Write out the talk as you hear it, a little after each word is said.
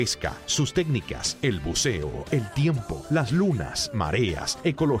pesca, sus técnicas, el buceo, el tiempo, las lunas, mareas,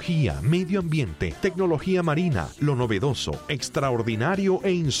 ecología, medio ambiente, tecnología marina, lo novedoso, extraordinario e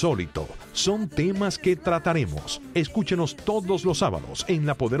insólito. Son temas que trataremos. Escúchenos todos los sábados en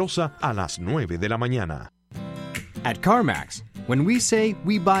La Poderosa a las 9 de la mañana. At CarMax, when we say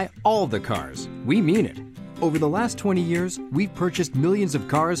we buy all the cars, we mean it. Over the last 20 years, we've purchased millions of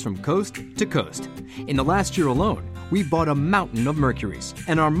cars from coast to coast. In the last year alone, we bought a mountain of Mercurys,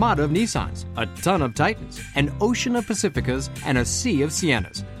 an armada of Nissans, a ton of Titans, an ocean of Pacificas, and a sea of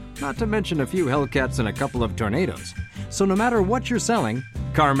Siennas. Not to mention a few Hellcats and a couple of Tornadoes. So no matter what you're selling,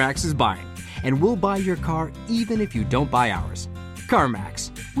 CarMax is buying. And we'll buy your car even if you don't buy ours.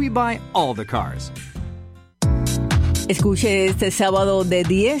 CarMax. We buy all the cars. Escuche este sábado de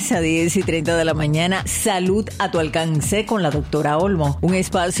 10 a 10 y 30 de la mañana Salud a tu alcance con la doctora Olmo. Un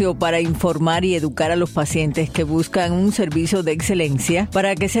espacio para informar y educar a los pacientes que buscan un servicio de excelencia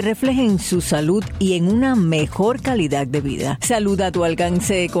para que se refleje en su salud y en una mejor calidad de vida. Salud a tu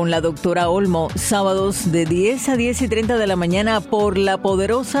alcance con la doctora Olmo, sábados de 10 a 10 y 30 de la mañana por La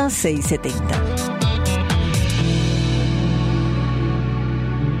Poderosa 670.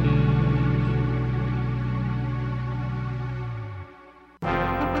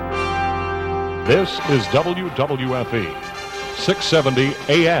 This is WWFE, 670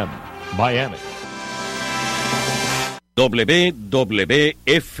 AM, Miami. WWFE,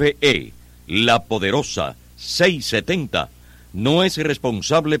 La Poderosa 670, no es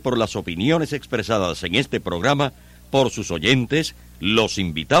responsable por las opiniones expresadas en este programa por sus oyentes, los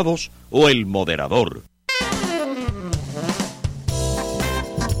invitados o el moderador.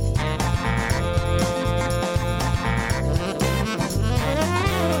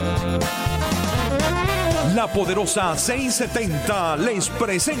 La Poderosa 670 les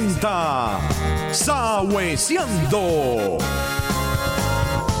presenta Sawesiando.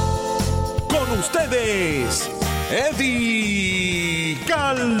 Con ustedes, Eddy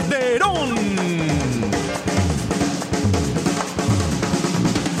Calderón.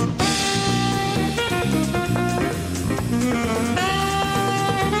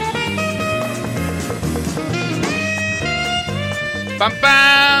 ¡Pam,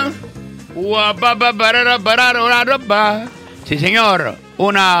 pam! Sí, señor.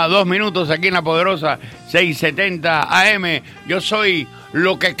 2 minutos aquí en La Poderosa 670 AM. Yo soy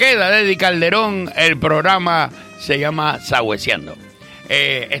lo que queda de Eddy Calderón. El programa se llama Sawesiando.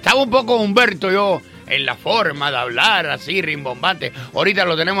 Estaba un poco Humberto yo en la forma de hablar así rimbombante. Ahorita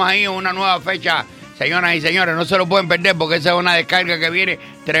lo tenemos ahí en una nueva fecha. Señoras y señores, no se lo pueden perder porque esa es una descarga que viene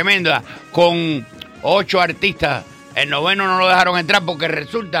tremenda con 8 artistas. El noveno no lo dejaron entrar porque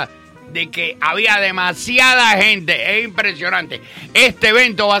resulta de que había demasiada gente. Es impresionante. Este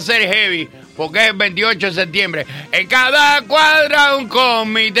evento va a ser heavy porque es el 28 de septiembre. En cada cuadra un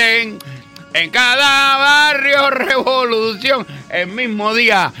comité, en cada barrio revolución. El mismo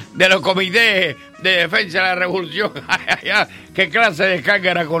día de los comités de defensa de la revolución. ¿Qué clase de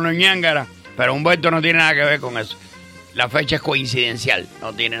descarga era con los ñángaras? Pero Humberto no tiene nada que ver con eso. La fecha es coincidencial.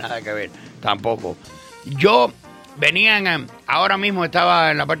 No tiene nada que ver tampoco. Yo ahora mismo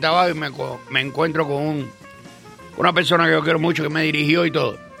estaba en la parte de abajo y me encuentro con una persona que yo quiero mucho, que me dirigió y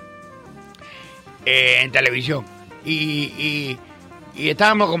todo, en televisión. Y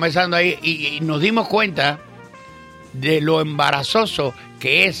estábamos conversando ahí y nos dimos cuenta de lo embarazoso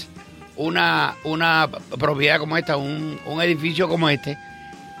que es una propiedad como esta, un edificio como este,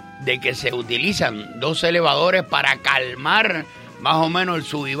 de que se utilizan 2 elevadores para calmar más o menos el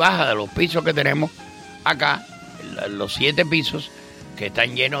sub y baja de los pisos que tenemos acá. Los 7 pisos que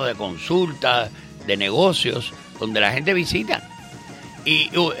están llenos de consultas, de negocios, donde la gente visita. Y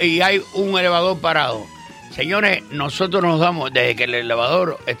hay un elevador parado. Señores, nosotros nos damos, desde que el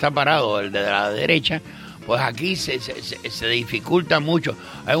elevador está parado, el de la derecha, pues aquí se dificulta mucho.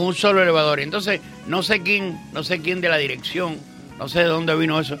 Hay un solo elevador. Entonces, no sé quién de la dirección, no sé de dónde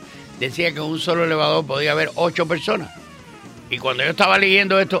vino eso, decía que un solo elevador podía haber 8 personas. Y cuando yo estaba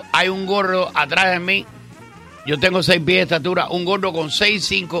leyendo esto, hay un gordo atrás de mí. Yo tengo 6 pies de estatura, un gordo con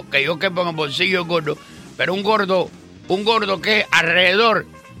 6'5", que yo quepo en el bolsillo del gordo, pero un gordo que es alrededor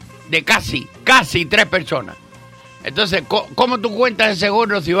de casi 3 personas. Entonces, ¿cómo tú cuentas ese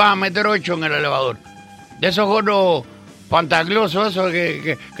gordo si vas a meter 8 en el elevador? De esos gordos pantaglosos, esos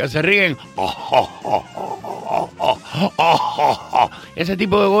que se ríen. Ese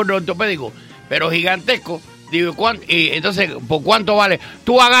tipo de gordo ortopédico, pero gigantesco. Digo, y entonces, ¿por cuánto vale?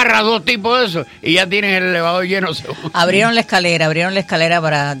 Tú agarras 2 tipos de esos y ya tienes el elevador lleno. Abrieron la escalera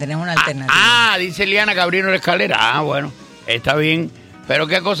para tener una alternativa. Dice Liana que abrieron la escalera. Bueno, está bien. Pero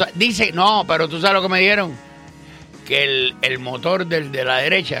qué cosa. Dice, no, pero tú sabes lo que me dieron. que el motor de la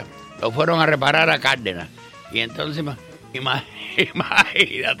derecha lo fueron a reparar a Cárdenas. Y entonces,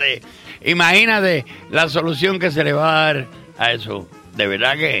 imagínate la solución que se le va a dar a eso. De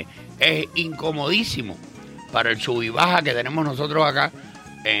verdad que es incomodísimo para el sub y baja que tenemos nosotros acá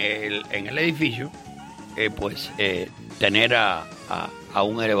en el edificio, tener a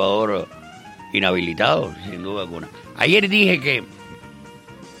un elevador inhabilitado, sin duda alguna. Ayer dije que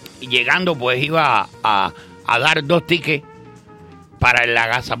llegando pues iba a dar 2 tickets para el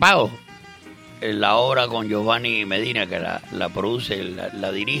agazapado, la obra con Giovanni Medina, que la produce,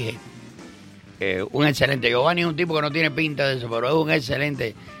 la dirige. Un excelente. Giovanni es un tipo que no tiene pinta de eso, pero es un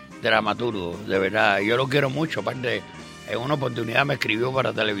excelente dramaturgo, de verdad. Yo lo quiero mucho. Aparte, en una oportunidad me escribió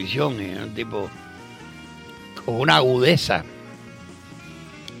para televisión y es un tipo con una agudeza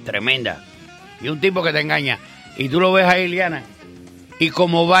tremenda. Y un tipo que te engaña. Y tú lo ves a Iliana y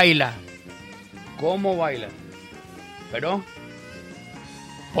cómo baila. Pero,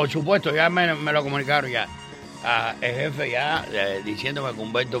 por supuesto, ya me lo comunicaron ya. El jefe ya diciéndome que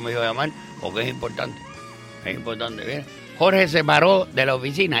Humberto me iba a llamar porque es importante. ¿Bien? Jorge se paró de la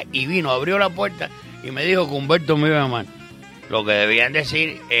oficina y vino, abrió la puerta y me dijo que Humberto me iba a llamar. Lo que debían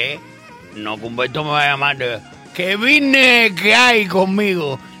decir es, no que Humberto me va a llamar, que vine que hay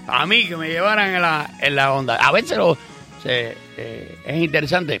conmigo, a mí que me llevaran en la onda. A veces es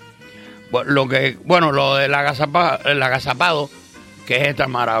interesante. Lo del agazapado, que es esta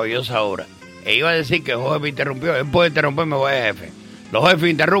maravillosa obra. E iba a decir que el jefe interrumpió. Él puede interrumpirme, voy a jefe. Los jefes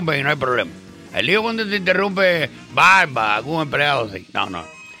interrumpen y no hay problema. El lío cuando te interrumpe Barba, algún empleado, sí. No.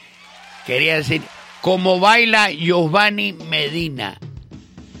 Quería decir, como baila Giovanni Medina.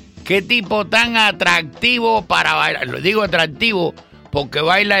 Qué tipo tan atractivo para bailar. Lo digo atractivo porque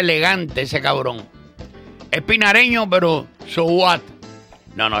baila elegante ese cabrón. Es pinareño, pero so what?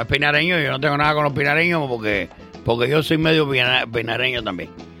 No, es pinareño. Yo no tengo nada con los pinareños porque yo soy medio pinareño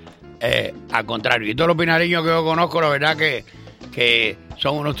también. Al contrario, y todos los pinareños que yo conozco, la verdad que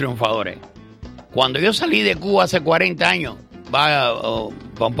son unos triunfadores. Cuando yo salí de Cuba hace 40 años, va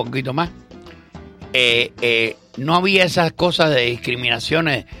un poquito más, no había esas cosas de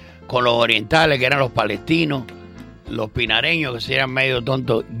discriminaciones con los orientales, que eran los palestinos, los pinareños, que se eran medio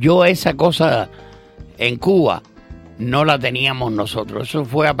tontos. Yo esa cosa en Cuba no la teníamos nosotros. Eso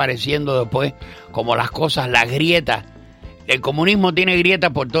fue apareciendo después como las cosas, las grietas. El comunismo tiene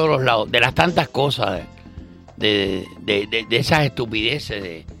grietas por todos los lados, de las tantas cosas, de esas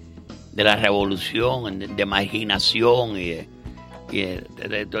estupideces de la revolución, de marginación y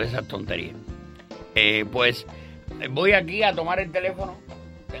de todas esas tonterías. Pues voy aquí a tomar el teléfono,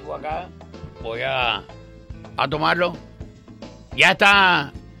 tengo acá, voy a tomarlo. Ya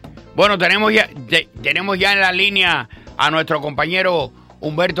está. Bueno, tenemos ya en la línea a nuestro compañero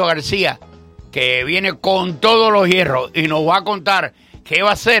Humberto García, que viene con todos los hierros y nos va a contar qué va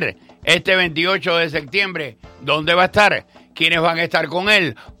a hacer este 28 de septiembre, dónde va a estar, quiénes van a estar con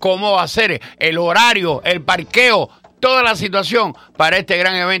él, cómo va a ser el horario, el parqueo, toda la situación para este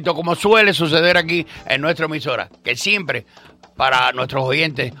gran evento, como suele suceder aquí en nuestra emisora, que siempre para nuestros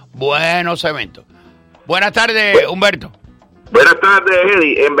oyentes, buenos eventos. Buenas tardes, Humberto. Buenas tardes,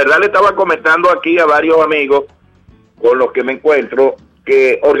 Eddy. En verdad le estaba comentando aquí a varios amigos con los que me encuentro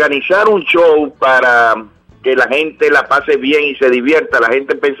que organizar un show para que la gente la pase bien y se divierta, la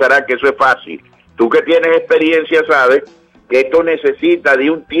gente pensará que eso es fácil. Tú que tienes experiencia sabes que esto necesita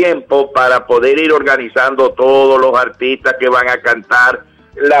de un tiempo para poder ir organizando todos los artistas que van a cantar,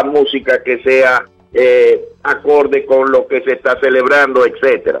 la música que sea acorde con lo que se está celebrando,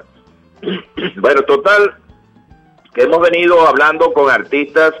 etcétera. Bueno, total, que hemos venido hablando con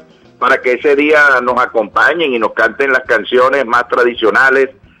artistas para que ese día nos acompañen y nos canten las canciones más tradicionales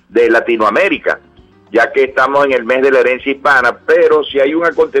de Latinoamérica, ya que estamos en el mes de la herencia hispana, pero si hay un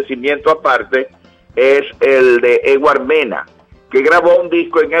acontecimiento aparte, es el de Edward Mena, que grabó un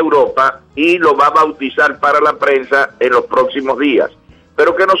disco en Europa y lo va a bautizar para la prensa en los próximos días,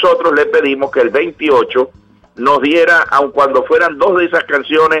 pero que nosotros le pedimos que el 28 nos diera, aun cuando fueran 2 de esas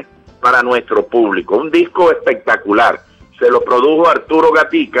canciones, para nuestro público. Un disco espectacular, se lo produjo Arturo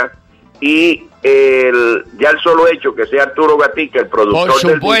Gatica, y ya el solo hecho que sea Arturo Gatica el productor por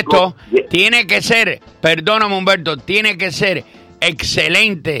supuesto del disco, tiene que ser, perdóname Humberto, tiene que ser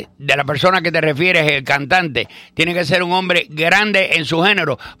excelente, de la persona que te refieres, el cantante, tiene que ser un hombre grande en su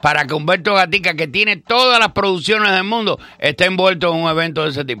género para que Humberto Gatica, que tiene todas las producciones del mundo, esté envuelto en un evento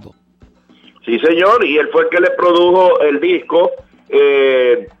de ese tipo. Sí, señor, y él fue el que le produjo el disco.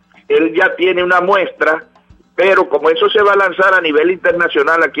 Él ya tiene una muestra, pero como eso se va a lanzar a nivel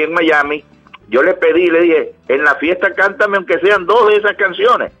internacional aquí en Miami, yo le pedí, le dije, en la fiesta cántame aunque sean 2 de esas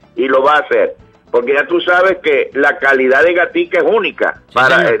canciones, y lo va a hacer. porque ya tú sabes que la calidad de Gatica es única. Sí,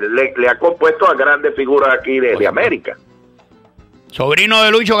 le ha compuesto a grandes figuras aquí de América. Sobrino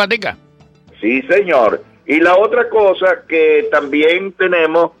de Lucho Gatica. Sí, señor. Y la otra cosa que también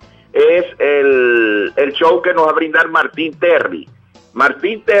tenemos es el show que nos va a brindar Martín Terry.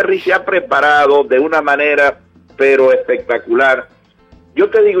 Martín Terry se ha preparado de una manera, pero espectacular. Yo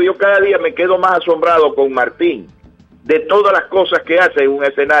te digo, yo cada día me quedo más asombrado con Martín, de todas las cosas que hace en un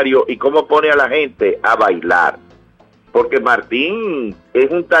escenario y cómo pone a la gente a bailar. Porque Martín es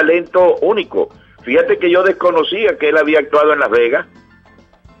un talento único. Fíjate que yo desconocía que él había actuado en Las Vegas.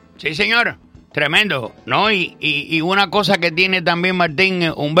 Sí, señor. Tremendo, ¿no? Y una cosa que tiene también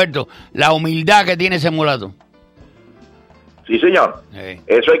Martín, Humberto, la humildad que tiene ese mulato. Sí, señor. Sí.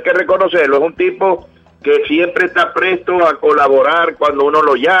 Eso hay que reconocerlo. Es un tipo que siempre está presto a colaborar cuando uno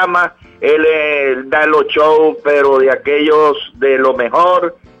lo llama. Él da los shows, pero de aquellos de lo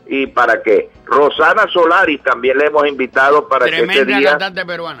mejor. ¿Y para qué? Rosana Solari también le hemos invitado para que ese día... Tremenda cantante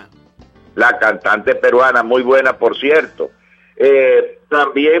peruana. La cantante peruana, muy buena, por cierto.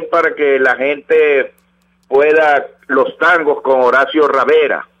 También para que la gente pueda los tangos con Horacio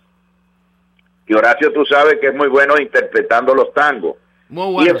Ravera. Y Horacio, tú sabes que es muy bueno interpretando los tangos.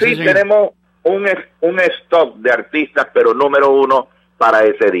 Muy bueno, y en fin, sí, tenemos un stock de artistas, pero número uno para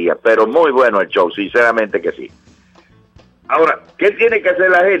ese día. Pero muy bueno el show, sinceramente que sí. Ahora, ¿qué tiene que hacer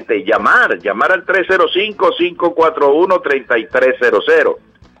la gente? Llamar al 305-541-3300.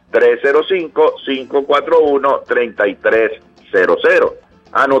 305-541-3300.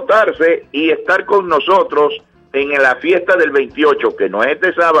 Anotarse y estar con nosotros en la fiesta del 28, que no es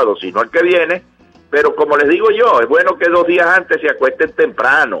este sábado, sino el que viene, pero como les digo yo, es bueno que 2 días antes se acuesten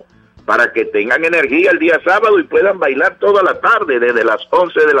temprano, para que tengan energía el día sábado y puedan bailar toda la tarde, desde las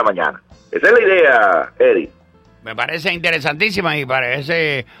 11 de la mañana. Esa es la idea, Eddy. Me parece interesantísima y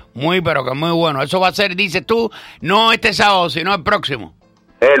parece muy, pero que muy bueno. Eso va a ser, dices tú, no este sábado, sino el próximo.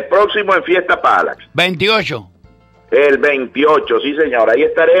 El próximo en Fiesta Palax. 28. El 28, sí señor. Ahí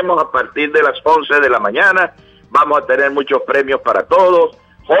estaremos a partir de las 11 de la mañana. Vamos a tener muchos premios para todos.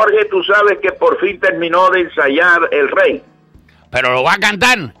 Jorge, tú sabes que por fin terminó de ensayar El Rey. ¿Pero lo va a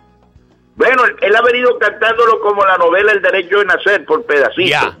cantar? Bueno, él ha venido cantándolo como la novela El Derecho de Nacer, por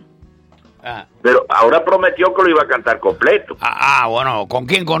pedacitos. Ya. Pero ahora prometió que lo iba a cantar completo. Bueno, ¿con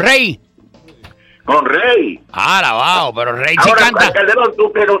quién? ¿Con Rey? Con Rey. Lavado, pero Rey sí ahora, canta. Calderón,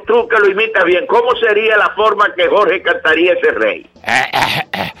 tú que lo imitas bien, ¿cómo sería la forma que Jorge cantaría ese Rey?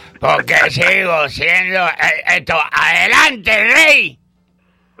 Porque sigo siendo esto. ¡Adelante, Rey!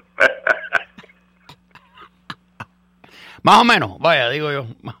 Más o menos, vaya, digo yo,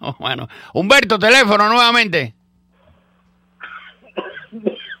 más o menos. Humberto, teléfono nuevamente.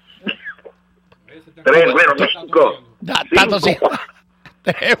 305.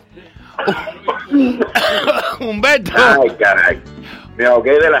 Humberto. Ay, caray. Me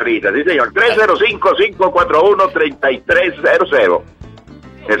ahogué de la risa. Sí, señor. 305-541-3300.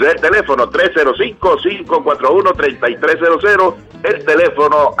 Ese es el teléfono. 305-541-3300. El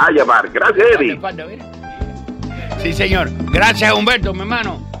teléfono a llamar. Gracias, Eddy. Sí, señor. Gracias, Humberto, mi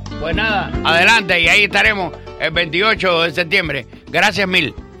hermano. Pues nada, adelante y ahí estaremos el 28 de septiembre. Gracias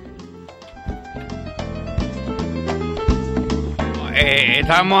mil.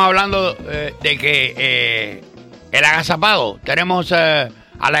 Estábamos hablando de que el agazapado, tenemos a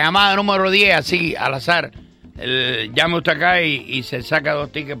la llamada número 10, así al azar, llame usted acá y se saca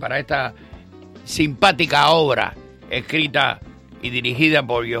 2 tickets para esta simpática obra escrita y dirigida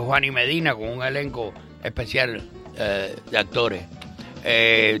por Giovanni Medina con un elenco especial de actores.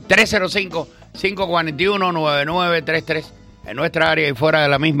 305-541-9933 en nuestra área y fuera de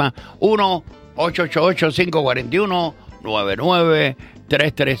la misma.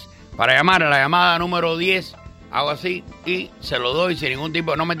 1-888-541-9933 para llamar a la llamada número 10. Hago así y se lo doy sin ningún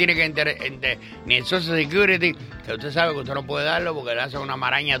tipo. No me tiene que ni el Social Security, que usted sabe que usted no puede darlo porque le hace una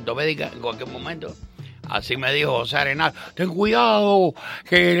maraña ortopédica en cualquier momento. Así me dijo José Arenal. Ten cuidado,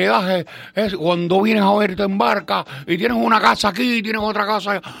 que le baje. Cuando vienes a ver, te embarca y tienes una casa aquí y tienes otra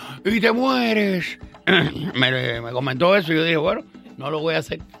casa allá, y te mueres. me comentó eso y yo dije, bueno, no lo voy a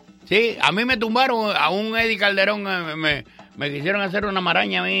hacer. Sí, a mí me tumbaron, a un Eddy Calderón me quisieron hacer una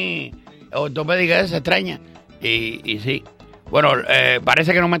maraña a mí ortopédica esa extraña. Y sí. Bueno,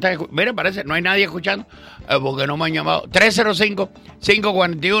 parece que no me están escuchando. Mire, parece, no hay nadie escuchando porque no me han llamado.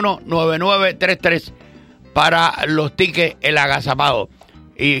 305-541-9933 para los tickets el agazapado.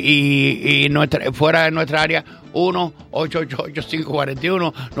 Y fuera de nuestra área,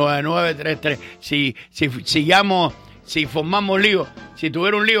 1-888-541-9933. Si llamo, si formamos lío, si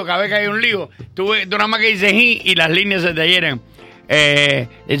tuviera un lío, cada vez que hay un lío, tú nada más que dices y las líneas se te llenan.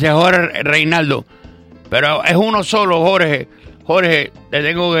 Dice Jorge Reinaldo. Pero es uno solo, Jorge. Jorge, te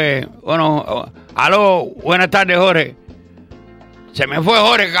tengo que... Bueno, aló, buenas tardes, Jorge. Se me fue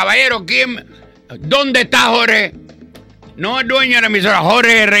Jorge, caballero. ¿Dónde está Jorge? No es dueño de la emisora.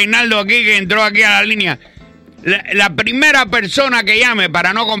 Jorge Reinaldo aquí, que entró aquí a la línea. La primera persona que llame,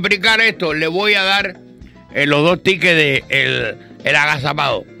 para no complicar esto, le voy a dar los 2 tickets de el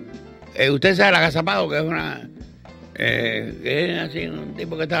agazapado. ¿Usted sabe el agazapado? Que es una... que es así, un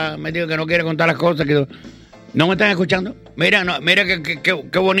tipo que está metido, que no quiere contar las cosas. Que ¿no me están escuchando? Mira, mira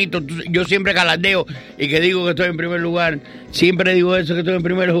qué bonito. Yo siempre galardeo y que digo que estoy en primer lugar. Siempre digo eso, que estoy en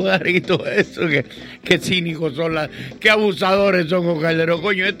primer lugar y todo eso. Qué cínicos son qué abusadores son con Calderón.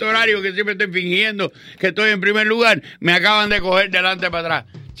 Coño, este horario que siempre estoy fingiendo que estoy en primer lugar, me acaban de coger delante para atrás.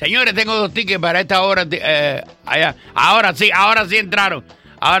 Señores, tengo 2 tickets para esta hora allá. Ahora sí entraron.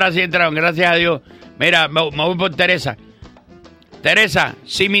 Ahora sí entraron, gracias a Dios. Mira, me voy por Teresa. Teresa,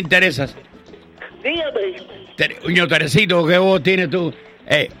 sí me interesas. Dígame. Teresito, ¿qué voz tienes tú?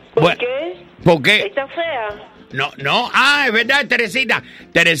 ¿Por qué? ¿Por qué? ¿Está fea? No. Ah, es verdad, Teresita.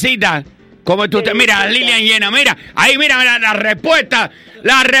 Teresita, ¿cómo es tú? Mira, Lilian llena, mira. Ahí, mira la respuesta.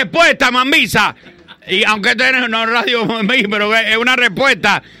 La respuesta, mamisa. Y aunque esto no es radio mambí, pero es una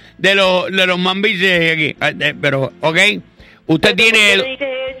respuesta de los mambises aquí. Pero, ¿ok? Usted tiene... ¿Por qué dices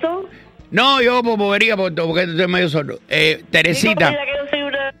eso? No, yo por bobería, porque estoy medio sordo. Teresita. Digo, que yo soy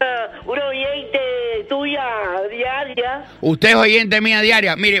una oyente tuya diaria. Usted es oyente mía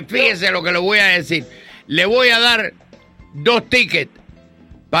diaria. Mire, fíjese lo que le voy a decir. Le voy a dar 2 tickets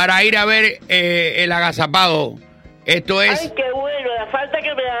para ir a ver el agazapado. Esto es... Ay, qué bueno, la falta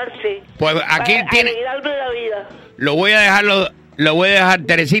que me hace. Pues aquí para tiene... alegrarme la vida. Lo voy a dejar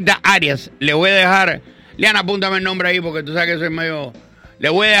Teresita Arias. Le voy a dejar... Liana, apúntame el nombre ahí porque tú sabes que soy medio... Le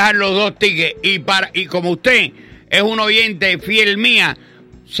voy a dejar los 2 tickets y como usted es un oyente fiel mía,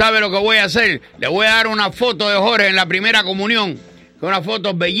 ¿sabe lo que voy a hacer? Le voy a dar una foto de Jorge en la primera comunión, una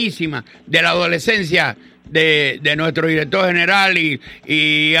foto bellísima de la adolescencia de nuestro director general y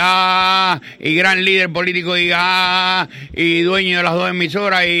gran líder político y dueño de las 2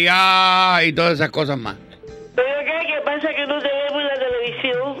 emisoras y todas esas cosas más. ¿Pero qué pasa que no te vemos en la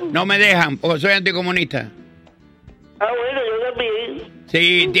televisión? No me dejan porque soy anticomunista. Ah, bueno, yo también.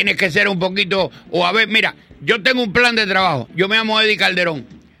 Sí, tienes que ser un poquito... O a ver, mira, yo tengo un plan de trabajo. Yo me llamo Eddy Calderón.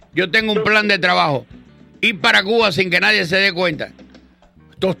 Yo tengo un plan de trabajo. Ir para Cuba sin que nadie se dé cuenta.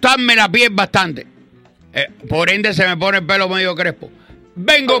 Tostarme la piel bastante. Por ende se me pone el pelo medio crespo.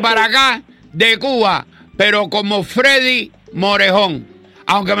 Vengo para acá de Cuba, pero como Freddy Morejón.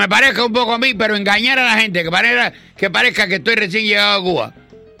 Aunque me parezca un poco a mí, pero engañar a la gente, que parezca que estoy recién llegado a Cuba.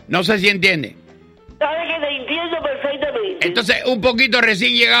 No sé si entiende. Sabes que te entiendo perfectamente. Entonces, un poquito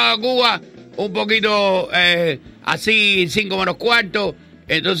recién llegado a Cuba, un poquito así, 5 menos cuarto,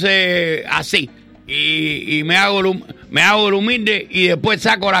 entonces así. Y me hago el humilde y después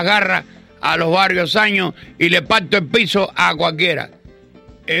saco las garras a los barrios años y le parto el piso a cualquiera.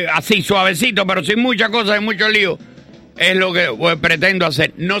 Así, suavecito, pero sin muchas cosas y mucho lío. Es lo que pretendo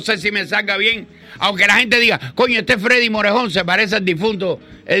hacer. No sé si me salga bien, aunque la gente diga, coño, este Freddy Morejón se parece al difunto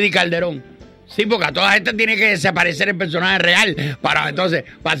Eddy Calderón. Sí, porque a toda gente tiene que desaparecer el personaje real para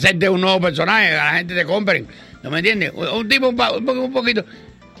hacerte un nuevo personaje, que la gente te compre. ¿No me entiendes? Un tipo un poquito,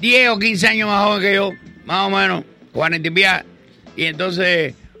 10 o 15 años más joven que yo, más o menos, 40 y pico. Y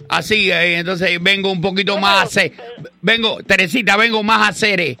entonces, así, entonces vengo un poquito más a hacer. Teresita, vengo más a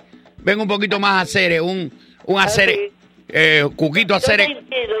hacer. Vengo un poquito más a hacer, un hacer, cuquito a hacer. Yo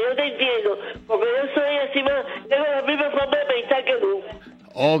te entiendo, porque yo soy encima, tengo la misma forma de pensar que tú.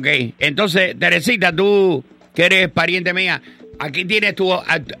 Ok, entonces, Teresita, tú que eres pariente mía, aquí tienes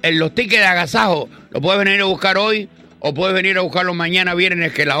los tickets de agasajo, lo puedes venir a buscar hoy o puedes venir a buscarlos mañana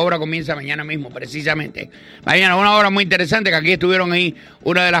viernes, que la obra comienza mañana mismo, precisamente. Mañana, una obra muy interesante, que aquí estuvieron ahí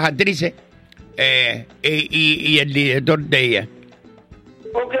una de las actrices y el director de ella.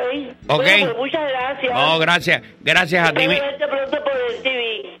 Ok. Ok. Bueno, pues muchas gracias. No, gracias a ti. Espero verte pronto por el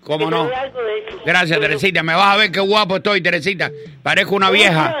TV. ¿Cómo Y no? te doy algo de eso. Gracias, Bueno. Teresita. Me vas a ver qué guapo estoy, Teresita. Parezco una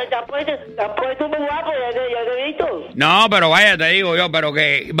vieja. Te has puesto muy guapo, ya te he visto. No, pero vaya, te digo yo, pero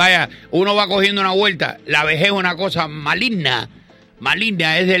que vaya, uno va cogiendo una vuelta. La vejez es una cosa maligna.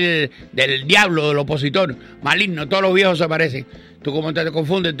 Maligna, es del diablo, del opositor. Maligno, todos los viejos se parecen. Tú como te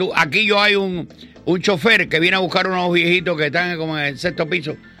confundes. Aquí yo hay un chofer que viene a buscar unos viejitos que están como en el 6º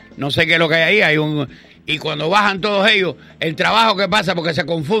piso. No sé qué es lo que hay ahí. Y cuando bajan todos ellos, el trabajo que pasa porque se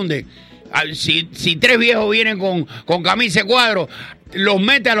confunde. Si 3 viejos vienen con camisa de cuadro, los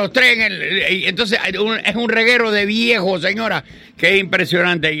mete a los tres y entonces es un reguero de viejos, señora, que es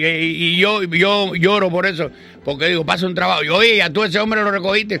impresionante. Y yo lloro por eso, porque digo, pasa un trabajo. Y oye, ya tú ese hombre lo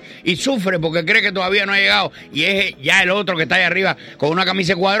recogiste y sufre porque cree que todavía no ha llegado. Y es ya el otro que está ahí arriba con una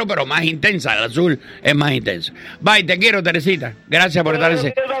camisa de cuadro, pero más intensa. El azul es más intenso. Bye, te quiero, Teresita. Gracias por estar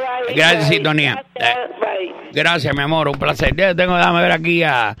ese. Gracias, sintonía. Gracias, mi amor, un placer. Déjame ver aquí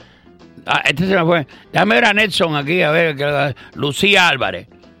este se me fue. Déjame ver a Nelson aquí, a ver, Lucía Álvarez.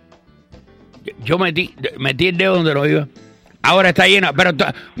 Yo metí el dedo donde lo iba. Ahora está llena, pero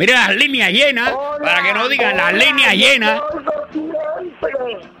mire las líneas llenas, para que no digan las líneas llenas.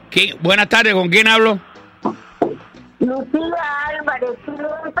 Buenas tardes, ¿con quién hablo? Lucía Álvarez,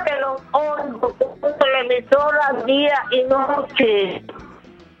 siempre los oigo, la emisora día y noche.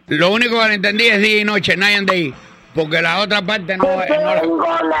 Lo único que le entendí es día y noche, night and day. Porque la otra parte no tengo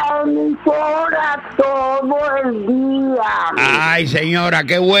la emisora todo el día. Ay, señora,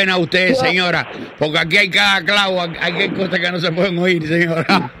 qué buena usted, señora. Porque aquí hay cada clavo, hay cosas que no se pueden oír,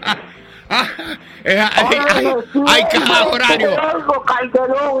 señora. Hay cada horario.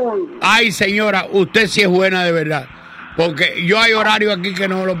 Ay, señora, usted sí es buena de verdad. Porque yo hay horario aquí que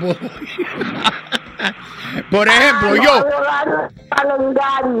no lo puedo oír. Por ejemplo, yo.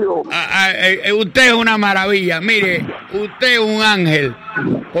 Usted es una maravilla. Mire, usted es un ángel.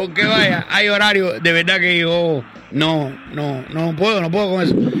 Porque vaya, hay horario de verdad que yo no puedo con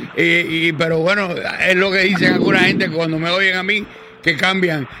eso. Pero bueno, es lo que dicen alguna gente cuando me oyen a mí, que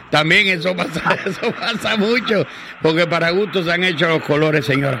cambian. También eso pasa mucho. Porque para gusto se han hecho los colores,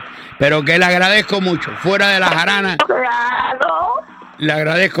 señora. Pero que le agradezco mucho. Fuera de la jarana. Le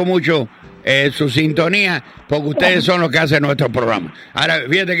agradezco mucho su sintonía, porque ustedes son los que hacen nuestro programa. Ahora,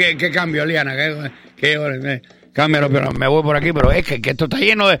 fíjate qué cambio, Liana, cambia, pero me voy por aquí, pero es que esto está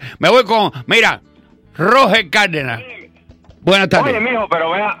lleno de... Me voy con, mira, Roger Cárdenas. Buenas tardes. Oye, mijo,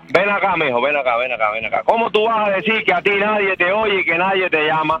 pero ven acá, mijo, ven acá. ¿Cómo tú vas a decir que a ti nadie te oye y que nadie te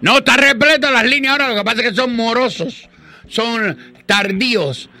llama? No, está repleta las líneas ahora, lo que pasa es que son morosos, son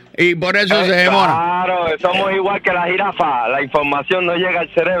tardíos. Y por eso se demora. Claro, somos igual que la jirafa. La información no llega al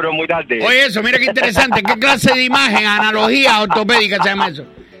cerebro muy tarde. Oye, eso, mira qué interesante. ¿Qué clase de imagen, analogía ortopédica se llama eso?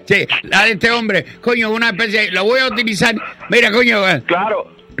 Sí, la de este hombre. Coño, una especie... Lo voy a utilizar... Mira, coño...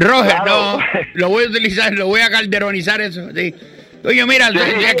 Claro. Roger, claro. No, lo voy a utilizar, lo voy a calderonizar eso, sí. Oye, mira, sí,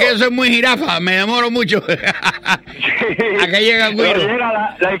 es que yo soy muy jirafa, me demoro mucho. Sí. Acá llega el güiro.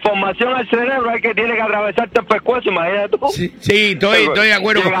 Llega la información al cerebro, hay que tiene que atravesarte el pescuezo, imagínate tú. Sí, estoy de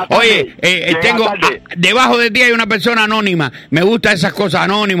acuerdo. Oye, tengo debajo de ti hay una persona anónima. Me gustan esas cosas,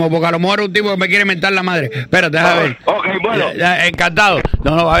 anónimo, porque a lo mejor es un tipo que me quiere mentar la madre. Espérate, déjame ver. Ok, bueno. Encantado.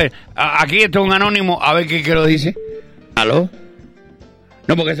 No, a ver. Aquí esto es un anónimo, a ver qué lo dice. ¿Aló?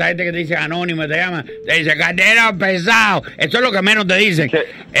 No, porque esa gente que te dice anónimo, te llama, te dice Calderón pesado. Eso es lo que menos te dicen. Sí.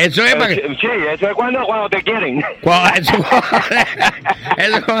 Eso es para que... Sí, eso es cuando te quieren. Eso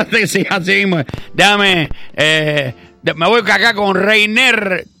es cuando te dicen así mismo. Déjame, me voy acá con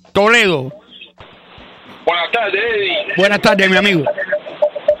Reiner Toledo. Buenas tardes, Eddy. Buenas tardes, mi amigo.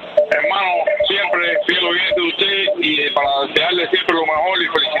 Hermano, siempre fiel oyente de usted y para desearle siempre lo mejor y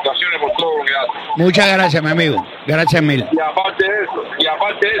felicitaciones por todo lo que hace. Muchas gracias, mi amigo. Gracias mil. Y aparte de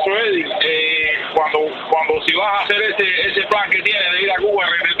eso, Eddy, cuando si vas a hacer ese plan que tienes de ir a Cuba a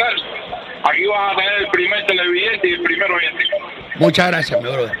regresar, aquí vas a tener el primer televidente y el primer oyente. Muchas gracias, mi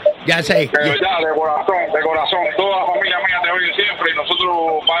brother. Ya sé. De verdad, de corazón. Toda la familia mía te oye siempre y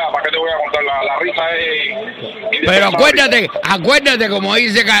nosotros, vaya, ¿para qué te voy a contar? La risa es... Pero acuérdate, como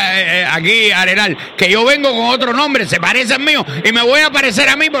dice aquí Arenal, que yo vengo con otro nombre, se parece al mío, y me voy a parecer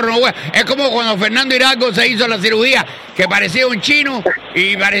a mí, pero no voy. Es como cuando Fernando Hidalgo se hizo la cirugía, que parecía un chino,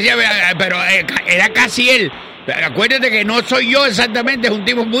 y parecía, pero era casi él. Acuérdate que no soy yo exactamente, es un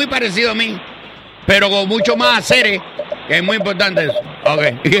tipo muy parecido a mí, pero con mucho más haceres, que es muy importante eso. Ok,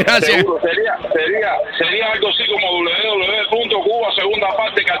 gracias. Seguro, sería algo así como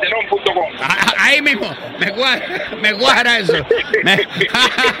www.cubasegundapartecalderón.com. Ahí mismo, me cuadra eso.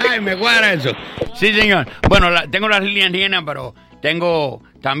 Me cuadra eso. Sí, señor. Bueno, tengo las líneas llenas, pero tengo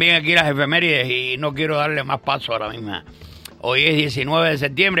también aquí las efemérides y no quiero darle más paso ahora mismo. Hoy es 19 de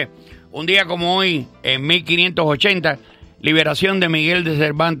septiembre. Un día como hoy, en 1580, liberación de Miguel de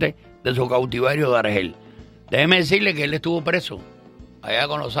Cervantes de su cautiverio de Argel. Déjeme decirle que él estuvo preso allá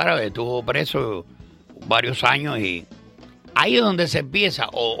con los árabes, estuvo preso varios años y ahí es donde se empieza,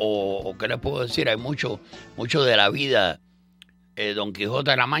 o ¿qué les puedo decir? Hay mucho de la vida Don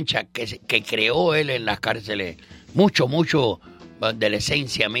Quijote de la Mancha que creó él en las cárceles, mucho de la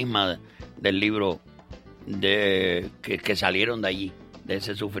esencia misma del libro que salieron de allí, de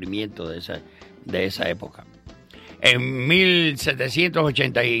ese sufrimiento, de esa época. En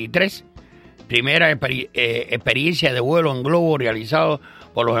 1783, primera experiencia de vuelo en globo realizado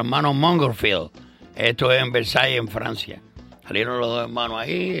por los hermanos Montgolfier. Esto es en Versalles, en Francia. Salieron los dos hermanos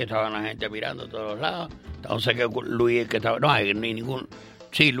ahí, estaban la gente mirando a todos lados. Entonces que Luis que estaba, no hay ni ningún,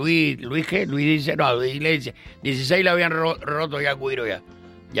 sí, Luis ¿qué? Luis dice, no, Luis le dice, 16 le habían roto ya cuiro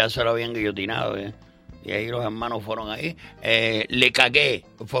ya se lo habían guillotinado, y ahí los hermanos fueron ahí. Le cagué,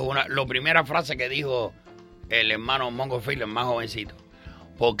 fue la primera frase que dijo el hermano Montgolfier, el más jovencito,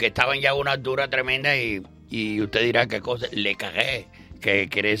 porque estaban ya a una altura tremenda y usted dirá qué cosa, le cagué, que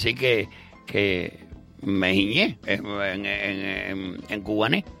quiere decir que me giñé en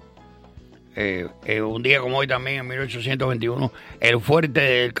cubanés. Un día como hoy también, en 1821, el fuerte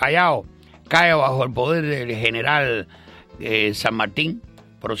del Callao cae bajo el poder del general San Martín,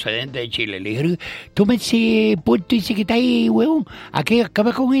 procedente de Chile. Le dijeron, tómense ese puerto ese que está ahí, huevón, aquí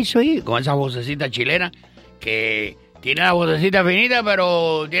acaba con eso ahí, con esa vocecita chilena, que tiene la vocecita finita,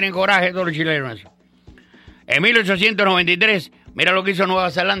 pero tienen coraje todos los chilenos. En 1893, mira lo que hizo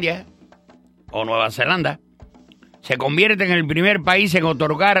Nueva Zelanda, o Nueva Zelanda, se convierte en el primer país en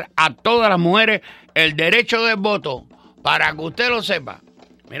otorgar a todas las mujeres el derecho de voto, para que usted lo sepa.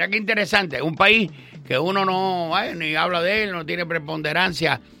 Mira qué interesante, un país que uno no ni habla de él, no tiene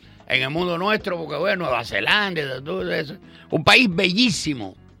preponderancia en el mundo nuestro, porque bueno, Nueva Zelanda, todo eso. Un país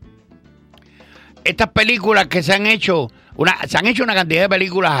bellísimo. Estas películas que se han hecho una cantidad de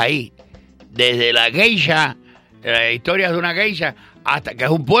películas ahí, desde la geisha, historias de una geisha, hasta que es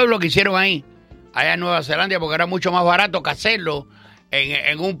un pueblo que hicieron ahí, allá en Nueva Zelanda, porque era mucho más barato que hacerlo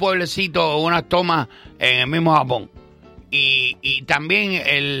en un pueblecito o unas tomas en el mismo Japón. Y también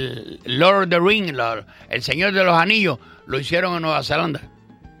el Lord of the Rings, el Señor de los Anillos, lo hicieron en Nueva Zelanda.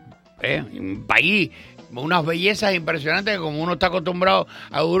 Un país, unas bellezas impresionantes, como uno está acostumbrado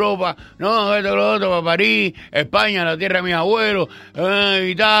a Europa, no, esto, lo otro, para París, España, la tierra de mis abuelos,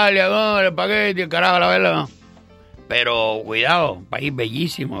 Italia, no, el espagueti, el carajo, la verdad, no. Pero cuidado, un país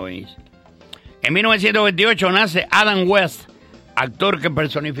bellísimo, bellísimo. En 1928 nace Adam West, actor que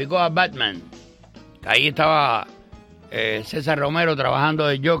personificó a Batman. Ahí estaba César Romero trabajando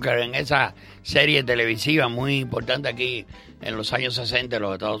de Joker en esa serie televisiva muy importante aquí en los años 60 en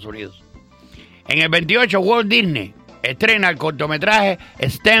los Estados Unidos. En el 28, Walt Disney estrena el cortometraje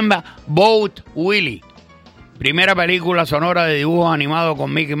Steamboat Willie, primera película sonora de dibujos animados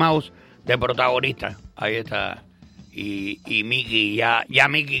con Mickey Mouse de protagonista. Ahí está. Y Mickey, ya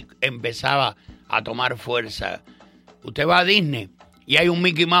Mickey empezaba a tomar fuerza. Usted va a Disney y hay un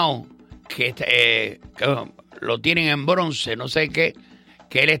Mickey Mouse que lo tienen en bronce, no sé qué,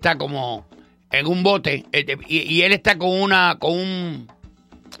 que él está como en un bote y él está con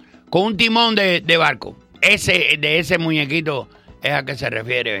un timón de barco. De ese muñequito es a que se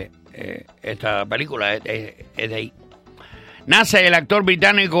refiere esta película, es de ahí. Nace el actor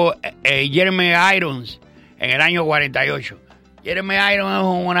británico Jeremy Irons en el año 48. Jeremy Irons es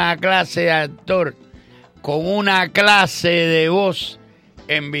una clase de actor con una clase de voz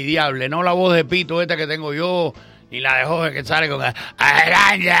envidiable, no la voz de pito esta que tengo yo, ni la de Jorge que sale con no.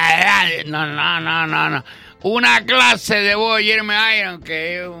 Una clase de voz de Jeremy Irons,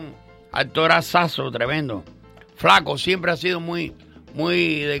 que es un actorazazo tremendo, flaco, siempre ha sido muy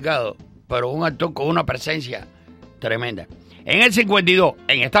delgado, pero un actor con una presencia tremenda. En el 52,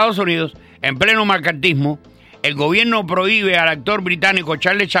 en Estados Unidos, en pleno macartismo, el gobierno prohíbe al actor británico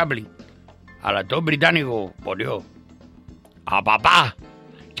Charlie Chaplin, por Dios, a papá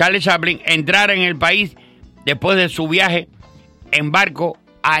Charlie Chaplin, entrar en el país después de su viaje en barco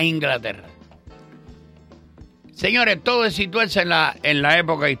a Inglaterra. Señores, todo es situarse en la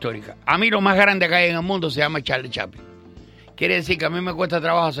época histórica. A mí lo más grande que hay en el mundo se llama Charlie Chaplin. Quiere decir que a mí me cuesta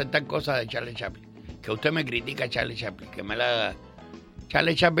trabajo aceptar cosas de Charlie Chaplin. Que usted me critica a Charlie Chaplin, que me la haga.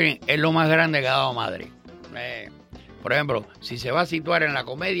 Charlie Chaplin es lo más grande que ha dado madre. Por ejemplo, si se va a situar en la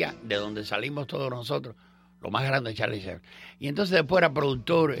comedia, de donde salimos todos nosotros, lo más grande es Charlie Chaplin. Y entonces después era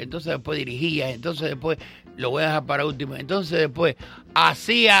productor, entonces después dirigía, entonces después lo voy a dejar para último. Entonces después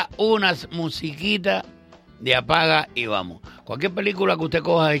hacía unas musiquitas de apaga y vamos. Cualquier película que usted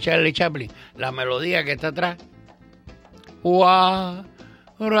coja de Charlie Chaplin, la melodía que está atrás,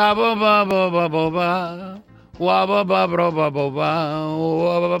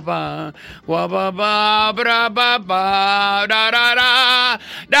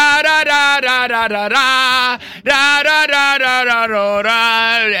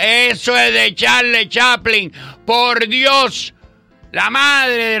 eso es de Charlie Chaplin, por Dios, la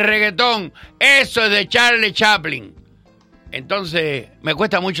madre del reggaetón, eso es de Charlie Chaplin. Entonces me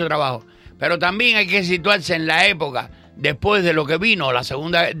cuesta mucho trabajo, pero también hay que situarse en la época después de lo que vino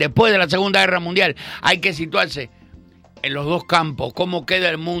después de la Segunda Guerra Mundial. Hay que situarse en los dos campos, cómo queda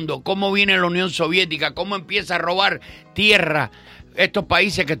el mundo, cómo viene la Unión Soviética, cómo empieza a robar tierra. Estos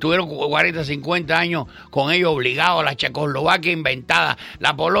países que estuvieron 40, 50 años con ellos obligados, la Checoslovaquia inventada,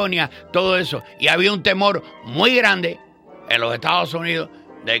 la Polonia, todo eso. Y había un temor muy grande en los Estados Unidos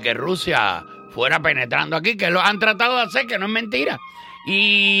de que Rusia fuera penetrando aquí, que lo han tratado de hacer, que no es mentira.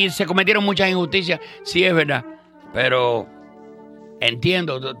 Y se cometieron muchas injusticias, sí es verdad. Pero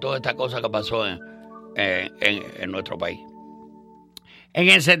entiendo toda esta cosa que pasó en nuestro país. En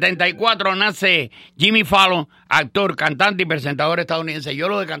el 74 nace Jimmy Fallon, actor, cantante y presentador estadounidense. Yo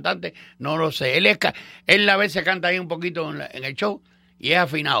lo de cantante no lo sé. Él a veces canta ahí un poquito en el show y es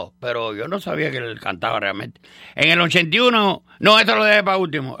afinado, pero yo no sabía que él cantaba realmente. En el 81, no, esto lo dejé para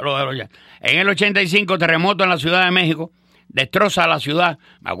último. En el 85, terremoto en la Ciudad de México, destroza la ciudad,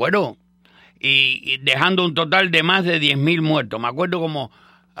 me acuerdo, y dejando un total de más de 10,000 muertos. Me acuerdo como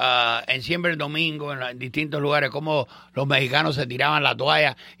en Siempre el Domingo, en distintos lugares, como los mexicanos se tiraban la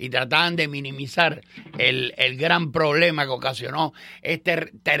toalla y trataban de minimizar el gran problema que ocasionó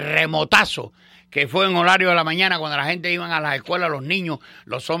este terremotazo que fue en horario de la mañana cuando la gente iban a las escuelas, los niños,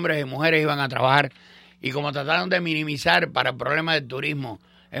 los hombres y mujeres iban a trabajar, y como trataron de minimizar para el problema del turismo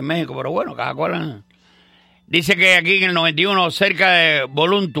en México. Pero bueno, cada cual. Dice que aquí en el 91, cerca de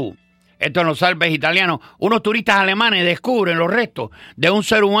Voluntu, esto en los Alpes italianos, unos turistas alemanes descubren los restos de un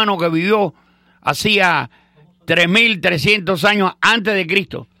ser humano que vivió hacía 3.300 años antes de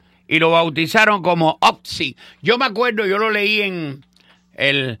Cristo y lo bautizaron como Opsi. Yo me acuerdo, yo lo leí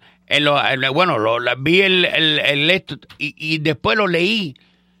vi esto y después lo leí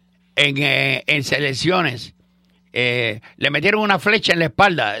en selecciones. Le metieron una flecha en la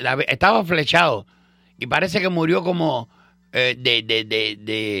espalda, estaba flechado y parece que murió como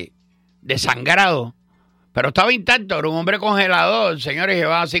desangrado, pero estaba intacto. Era un hombre congelado. El señor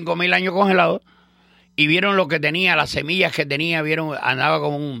llevaba 5,000 años congelado y vieron lo que tenía, las semillas que tenía, vieron, andaba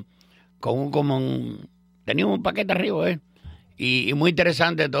tenía un paquete arriba, y muy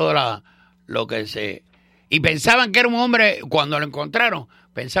interesante todo lo que se... Y pensaban que era un hombre, cuando lo encontraron,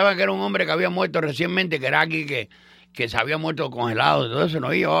 pensaban que era un hombre que había muerto recientemente, que era aquí, que se había muerto congelado y todo eso.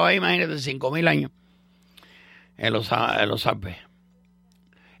 No, yo, imagínate, 5,000 años en los Alpes.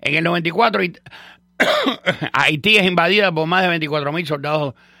 En el 94, Haití es invadida por más de 24,000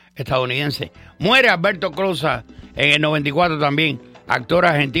 soldados estadounidenses. Muere Alberto Closa en el 94 también, actor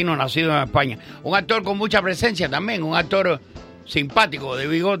argentino nacido en España. Un actor con mucha presencia también, un actor simpático, de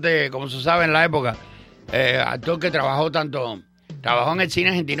bigote, como se sabe en la época. Actor que trabajó en el cine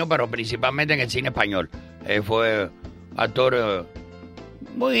argentino, pero principalmente en el cine español. Fue actor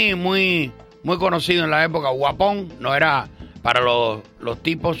muy, muy, muy conocido en la época. Guapón, no era para los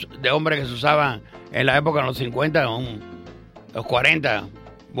tipos de hombres que se usaban en la época, en los 50, los 40,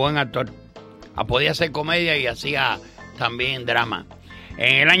 buen actor. Podía hacer comedia y hacía también drama.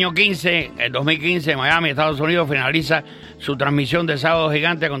 En el año 2015, en Miami, Estados Unidos, finaliza su transmisión de Sábado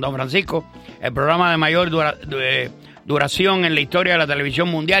Gigante con Don Francisco, el programa de mayor duración en la historia de la televisión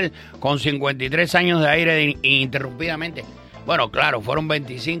mundial, con 53 años de aire ininterrumpidamente. Bueno, claro, fueron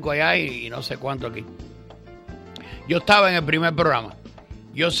 25 allá y no sé cuánto aquí. Yo estaba en el primer programa.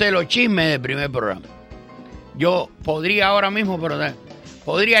 Yo sé los chismes del primer programa. Yo podría ahora mismo,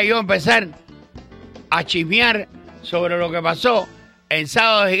 podría yo empezar a chismear sobre lo que pasó en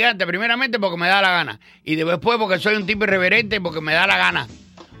Sábado Gigante, primeramente porque me da la gana, y después porque soy un tipo irreverente y porque me da la gana,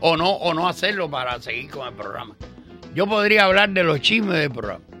 o no hacerlo para seguir con el programa. Yo podría hablar de los chismes del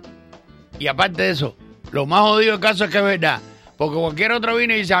programa. Y aparte de eso, lo más jodido del caso es que es verdad, porque cualquier otro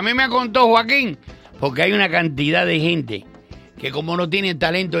viene y dice, a mí me contó Joaquín, porque hay una cantidad de gente que como no tienen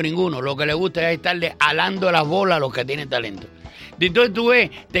talento ninguno, lo que le gusta es estarle alando las bolas a los que tienen talento. Entonces tú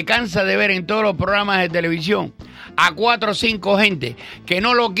ves, te cansas de ver en todos los programas de televisión a 4 o 5 gente que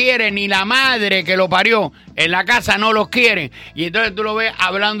no lo quiere ni la madre que lo parió, en la casa no los quieren, y entonces tú lo ves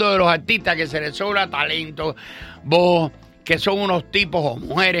hablando de los artistas que se les sobra talento, voz, que son unos tipos o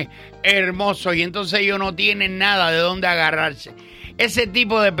mujeres hermosos, y entonces ellos no tienen nada de dónde agarrarse. Ese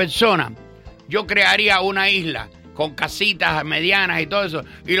tipo de personas, yo crearía una isla con casitas medianas y todo eso,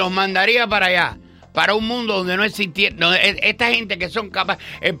 y los mandaría para allá, para un mundo donde no existiera, esta gente que son capaces,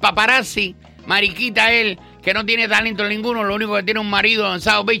 el paparazzi, mariquita él, que no tiene talento ninguno, lo único que tiene un marido en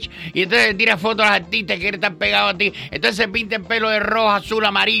South Beach, y entonces le tira fotos a los artistas que quiere estar pegado a ti, entonces se pinta el pelo de rojo, azul,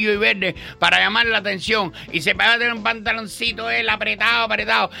 amarillo y verde para llamar la atención, y se pega a tener un pantaloncito él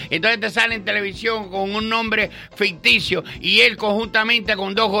apretado, entonces te sale en televisión con un nombre ficticio, y él conjuntamente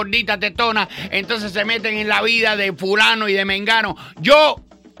con 2 gorditas tetonas, entonces se meten en la vida de fulano y de mengano. Yo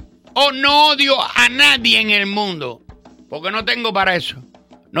no odio a nadie en el mundo, porque no tengo para eso,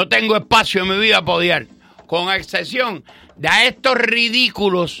 no tengo espacio en mi vida para odiar. con excepción de a estos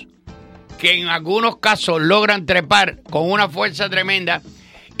ridículos que en algunos casos logran trepar con una fuerza tremenda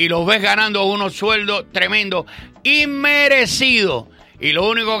y los ves ganando unos sueldos tremendos, inmerecidos. Y lo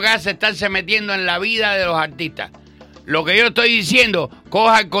único que hace es estarse metiendo en la vida de los artistas. Lo que yo estoy diciendo,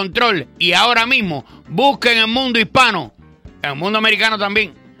 coja el control y ahora mismo busquen en el mundo hispano, en el mundo americano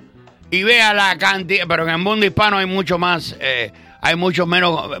también, y vea la cantidad, pero en el mundo hispano hay mucho más, hay mucho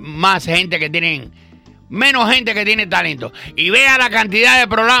más gente que tienen, menos gente que tiene talento. Y vea la cantidad de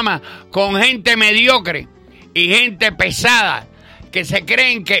programas con gente mediocre y gente pesada que se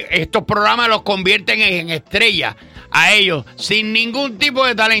creen que estos programas los convierten en estrellas a ellos sin ningún tipo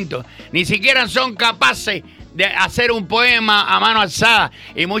de talento. Ni siquiera son capaces de hacer un poema a mano alzada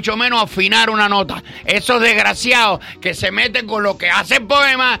y mucho menos afinar una nota. Esos desgraciados que se meten con los que hacen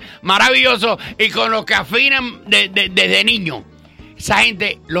poemas maravillosos y con los que afinan desde niños. Esa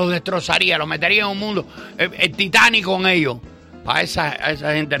gente los destrozaría, los metería en un mundo el Titanic con ellos. A esa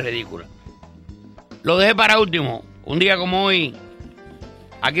gente ridícula. Lo dejé para último. Un día como hoy,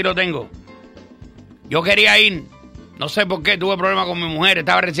 aquí lo tengo. Yo quería ir, no sé por qué, tuve problemas con mi mujer,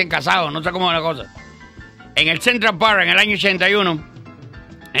 estaba recién casado, no sé cómo es la cosa. En el Central Park, en el año 81,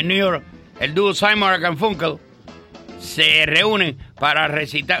 en New York, el dúo Simon & Garfunkel se reúnen para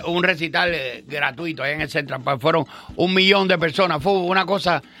un recital gratuito allá en el Central Park. Fueron 1 millón de personas. Fue una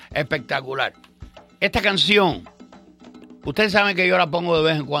cosa espectacular. Esta canción, ustedes saben que yo la pongo de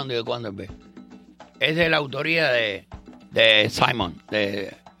vez en cuando y de cuando en vez. Es de la autoría de Simon,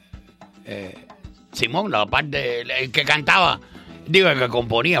 de Simón, la parte, el que cantaba, digo el que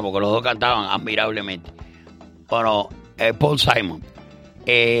componía, porque los dos cantaban admirablemente. Bueno, Paul Simon.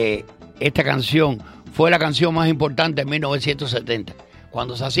 Esta canción fue la canción más importante en 1970.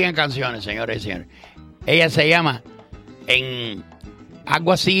 Cuando se hacían canciones, señores y señores. Ella se llama en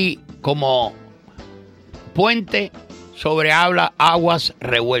algo así como Puente sobre aguas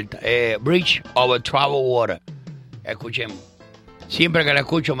revueltas. Bridge over troubled water. Escuchemos. Siempre que la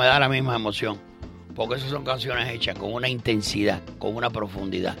escucho me da la misma emoción. Porque esas son canciones hechas con una intensidad, con una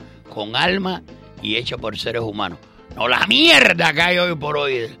profundidad, con alma y hechas por seres humanos. No la mierda que hay hoy por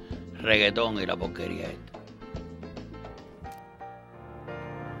hoy del reggaetón y la porquería esta.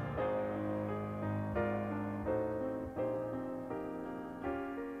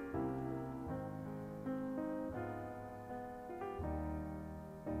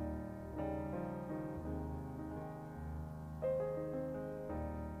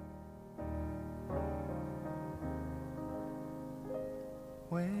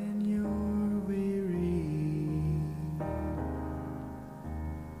 When you're weary,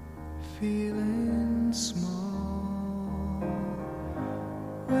 feeling small,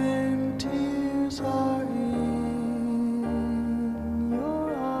 when tears are in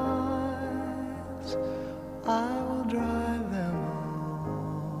your eyes, I will dry them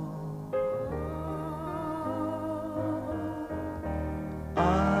all.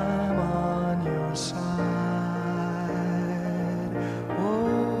 I'm on your side.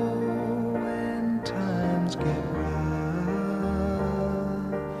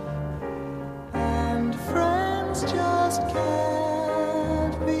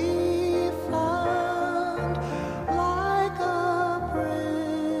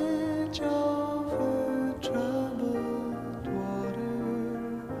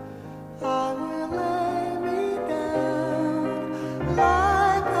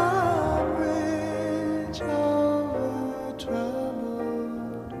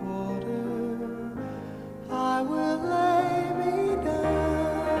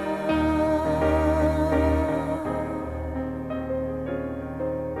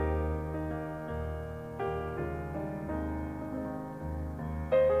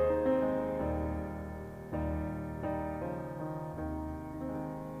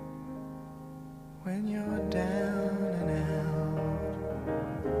 When you're down and out,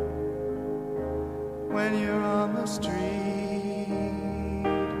 when you're on the street,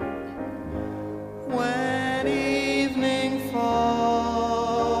 when evening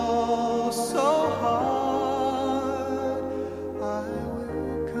falls so hard, I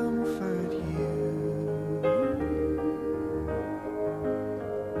will comfort you.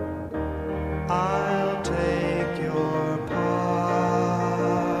 I'll take your part.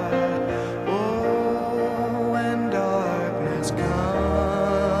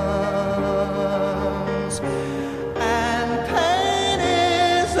 Comes and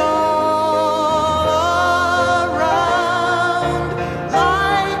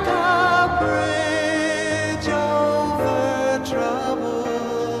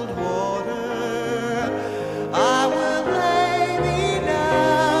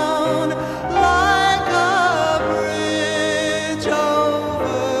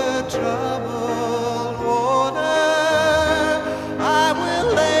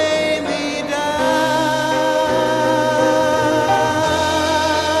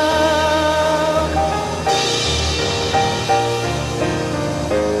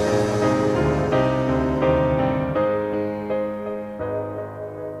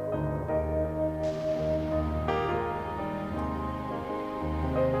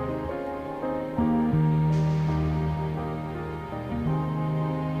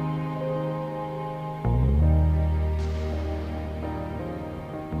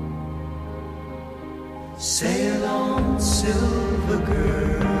silver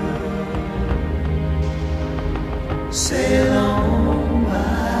girl, sail on by.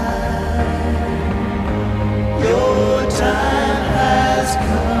 Your time has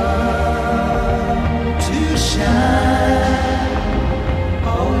come to shine.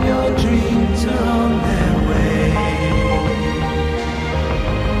 All your dreams are on their way.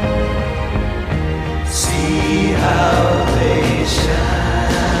 See how they shine.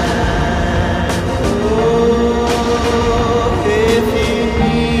 Oh, if you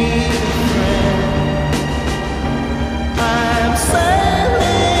need a friend, I'm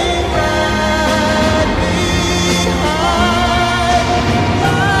sailing right behind,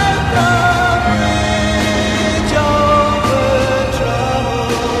 like a bridge over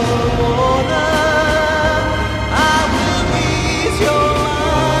troubled water. I will ease your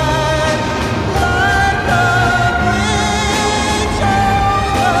mind, like a bridge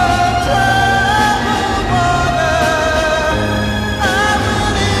over troubled water. I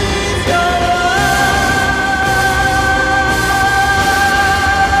will ease your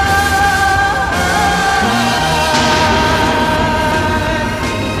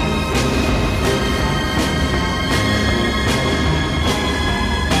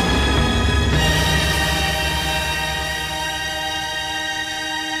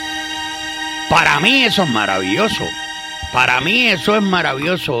Para mí eso es maravilloso. Para mí eso es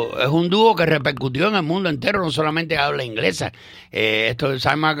maravilloso. Es un dúo que repercutió en el mundo entero, no solamente habla inglesa. Esto de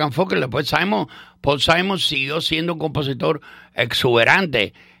Simon & Garfunkel, después Paul Simon siguió siendo un compositor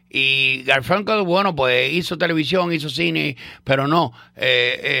exuberante. Y Garfunkel, bueno, pues hizo televisión, hizo cine, pero no.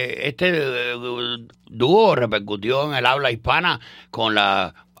 Este dúo repercutió en el habla hispana con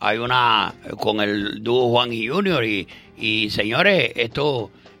el dúo Juan y Junior. Y señores,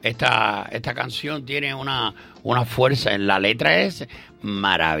 esta canción tiene una fuerza. En la letra es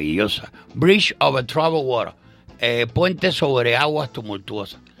maravillosa. Bridge over Troubled Water, puente sobre aguas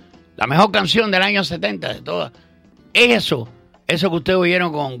tumultuosas. La mejor canción del año 70 de todas. Eso que ustedes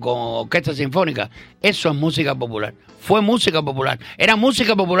oyeron con orquesta sinfónica, eso es música popular. Fue música popular. Era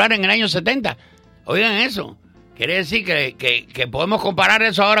música popular en el año 70. Oigan eso. Quiere decir que podemos comparar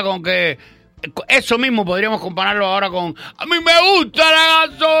eso ahora con que... Eso mismo podríamos compararlo ahora con a mí me gusta la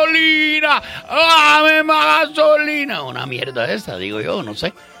gasolina, dame más gasolina. Una mierda esa, digo yo, no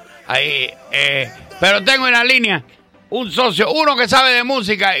sé. Ahí, pero tengo en la línea un socio, uno que sabe de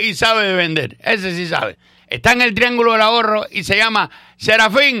música y sabe de vender. Ese sí sabe. Está en el Triángulo del Ahorro y se llama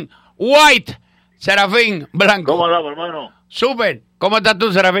Serafín White. Serafín Blanco. ¿Cómo andamos, hermano? Súper. ¿Cómo estás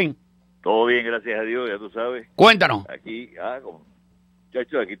tú, Serafín? Todo bien, gracias a Dios, ya tú sabes. Cuéntanos. Aquí,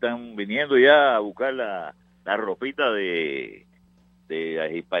 muchachos, aquí están viniendo ya a buscar la ropita de la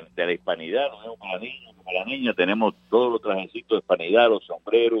hispanidad, ¿no? Para niños, para niñas, tenemos todos los trajecitos de hispanidad, los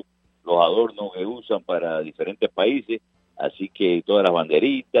sombreros, los adornos que usan para diferentes países, así que todas las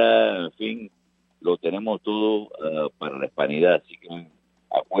banderitas, en fin, lo tenemos todo para la hispanidad, así que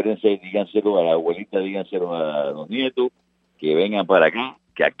acuérdense, díganselo a la abuelita, díganselo a los nietos, que vengan para acá,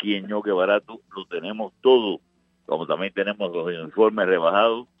 que aquí en Ñoque Barato lo tenemos todo. Como también tenemos los uniformes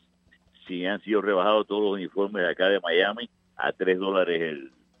rebajados, si han sido rebajados todos los uniformes de acá de Miami, a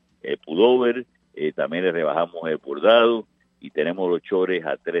 $3 el pullover, también le rebajamos el bordado, y tenemos los chores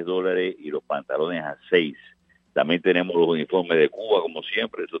a $3 y los pantalones a $6. También tenemos los uniformes de Cuba, como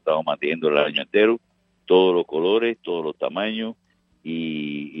siempre, eso estamos manteniendo el año entero, todos los colores, todos los tamaños,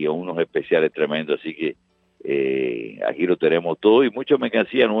 y unos especiales tremendos, así que aquí lo tenemos todo, y mucha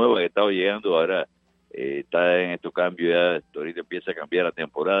mercancía nueva que estaba llegando ahora. Está en estos cambios, ya ahorita empieza a cambiar la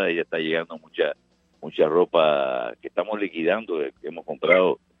temporada y ya está llegando mucha ropa que estamos liquidando, que hemos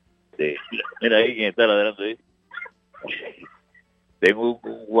comprado. Mira ahí quien está ladrando ahí. Tengo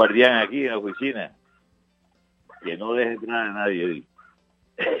un guardián aquí en la oficina que no deja entrar a nadie.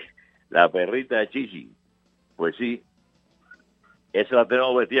 La perrita de Chichi, pues sí, esa la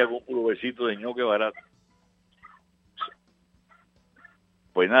tenemos vestida con un pulvercito de Ñoque Barato.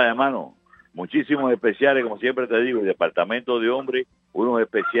 Pues nada, hermano, muchísimos especiales, como siempre te digo, el departamento de hombres, unos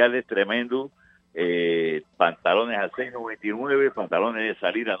especiales tremendos, pantalones a $6.99, pantalones de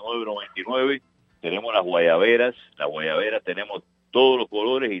salir a $9.99, tenemos las guayaberas tenemos todos los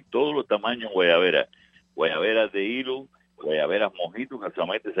colores y todos los tamaños guayaberas de hilo, guayaberas mojito,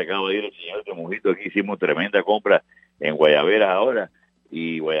 casualmente se acaba de ir el señor de mojito, aquí hicimos tremenda compra en guayaberas ahora,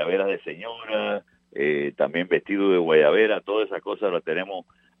 y guayaberas de señora, también vestido de guayabera, todas esas cosas las tenemos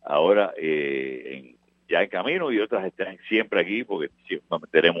ahora ya en camino, y otras están siempre aquí porque siempre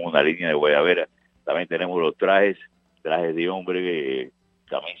tenemos una línea de guayabera. También tenemos los trajes de hombre,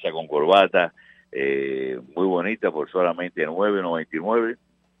 camisa con corbata, muy bonita por solamente $9.99,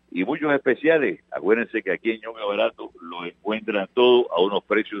 y muchos especiales. Acuérdense que aquí en Ñoque Barato lo encuentran todo a unos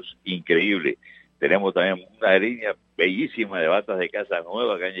precios increíbles. Tenemos también una línea bellísima de batas de casa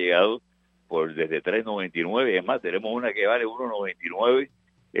nuevas que han llegado por desde $3.99. Es más, tenemos una que vale $1.99.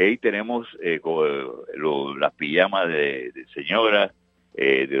 Ahí tenemos las pijamas de señora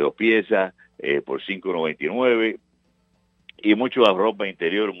de 2 piezas por $5.99. Y mucho ropa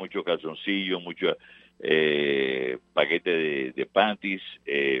interior, muchos calzoncillos, muchos paquetes de panties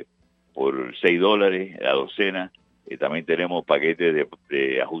por $6 la docena. También tenemos paquetes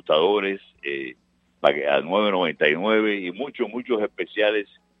de ajustadores a $9.99 y muchos especiales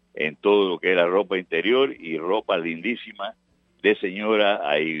en todo lo que es la ropa interior y ropa lindísima de señora.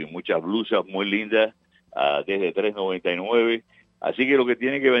 Hay muchas blusas muy lindas desde $3.99. Así que lo que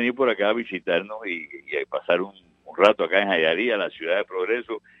tiene que venir por acá a visitarnos y pasar un rato acá en Jayalía, la ciudad de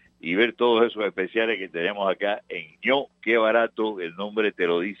Progreso, y ver todos esos especiales que tenemos acá en Ñoque Barato. El nombre te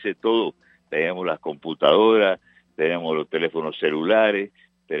lo dice todo. Tenemos las computadoras, tenemos los teléfonos celulares,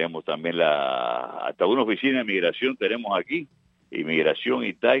 tenemos también hasta una oficina de migración tenemos aquí, inmigración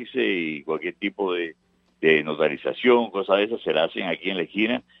y taxi y cualquier tipo de notarización, cosas de esas se la hacen aquí en la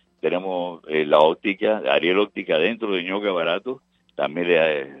esquina. Tenemos la óptica, Ariel Óptica dentro de Ñoque Barato, también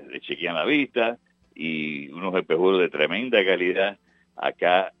le chequean la vista y unos espejuelos de tremenda calidad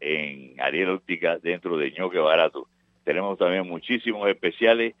acá en Ariel Óptica dentro de Ñoque Barato. Tenemos también muchísimos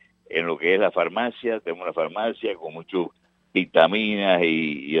especiales en lo que es la farmacia. Tenemos una farmacia con muchas vitaminas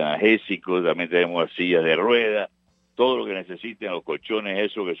y analgésicos. También tenemos sillas de ruedas, todo lo que necesiten, los colchones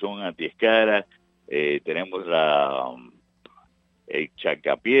esos que son antiescaras. Tenemos el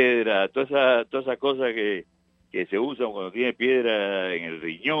chancapiedra, todas esas cosas que se usan cuando tiene piedra en el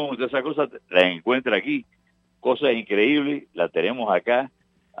riñón, todas esas cosas las encuentra aquí. Cosas increíbles, las tenemos acá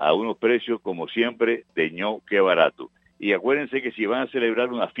a unos precios, como siempre, de Ñoque Barato. Y acuérdense que si van a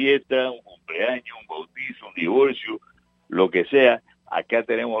celebrar una fiesta, un cumpleaños, un bautizo, un divorcio, lo que sea, acá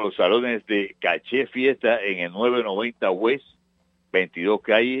tenemos los salones de Caché Fiesta en el 990 West, 22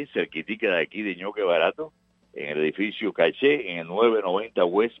 calles, cerquitica de aquí de Ñoque Barato, en el edificio Caché, en el 990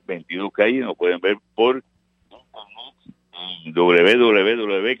 West, 22 calles. Nos pueden ver por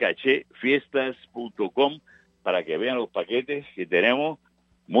www.cachefiestas.com para que vean los paquetes que tenemos,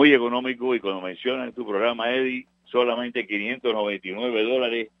 muy económicos, y cuando mencionan en tu programa, Eddy, solamente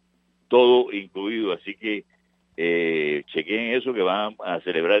 $599, todo incluido. Así que chequen eso, que van a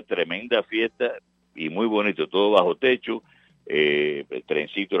celebrar tremenda fiesta y muy bonito, todo bajo techo,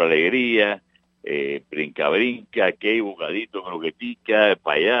 trencito de la alegría, brinca, que bocadito, croquetica, el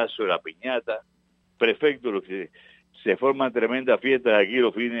payaso, la piñata, perfecto. Lo que se forman tremendas fiestas aquí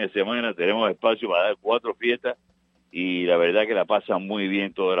los fines de semana. Tenemos espacio para dar 4 fiestas y la verdad que la pasan muy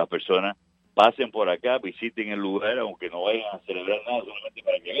bien todas las personas. Pasen por acá, visiten el lugar, aunque no vayan a celebrar nada, solamente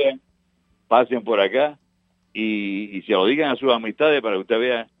para que vean. Pasen por acá y se lo digan a sus amistades para que usted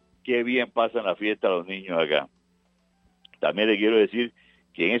vea qué bien pasan las fiestas los niños acá. También le quiero decir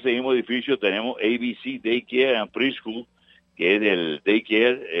que en ese mismo edificio tenemos ABC Daycare and Preschool, que es del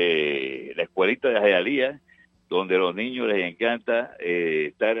Daycare, la escuelita de Jayalía, donde los niños les encanta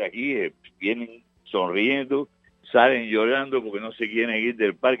estar aquí, vienen sonriendo, salen llorando porque no se quieren ir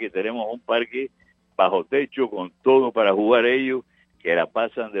del parque. Tenemos un parque bajo techo con todo para jugar ellos, que la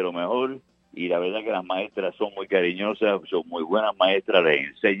pasan de lo mejor, y la verdad que las maestras son muy cariñosas, son muy buenas maestras, les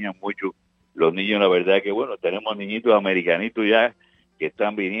enseñan mucho. Los niños, la verdad que bueno, tenemos niñitos americanitos ya que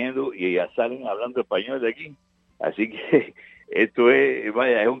están viniendo y ya salen hablando español de aquí. Así que esto es,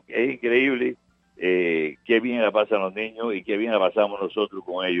 vaya, es increíble. Qué bien la pasan los niños y qué bien la pasamos nosotros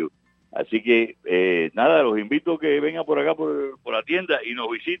con ellos. Así que nada, los invito a que vengan por acá por la tienda y nos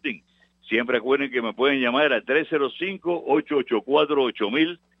visiten. Siempre acuérdense que me pueden llamar al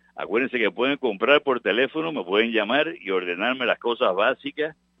 305-884-8000. Acuérdense que pueden comprar por teléfono, me pueden llamar y ordenarme las cosas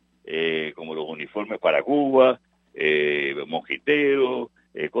básicas, como los uniformes para Cuba, mosquiteros,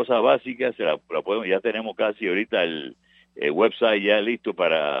 cosas básicas. La podemos, ya tenemos casi ahorita el website ya listo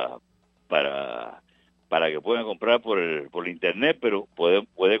para que puedan comprar por internet, pero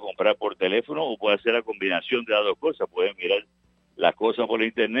puede comprar por teléfono o puede hacer la combinación de las dos cosas. Pueden mirar las cosas por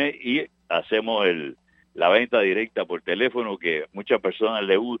internet y hacemos la venta directa por teléfono, que a muchas personas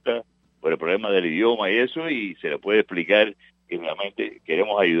les gusta por el problema del idioma y eso, y se les puede explicar que realmente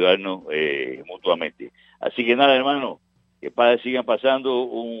queremos ayudarnos mutuamente. Así que nada, hermano, que sigan pasando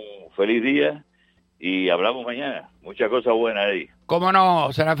un feliz día y hablamos mañana. Muchas cosas buenas ahí. Cómo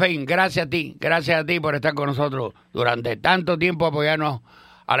no, Serafín, gracias a ti por estar con nosotros durante tanto tiempo, apoyarnos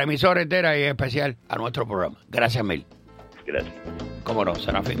a la emisora entera y en especial a nuestro programa. Gracias mil. Gracias. Cómo no,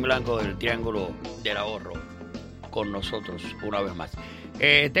 Serafín Blanco del Triángulo del Ahorro con nosotros una vez más.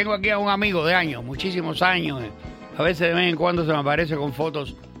 Tengo aquí a un amigo de años, muchísimos años. A veces de vez en cuando se me aparece con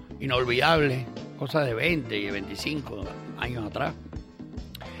fotos inolvidables, cosas de 20 y 25 años atrás.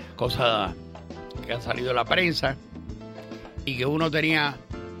 Cosas que han salido en la prensa y que uno no tenía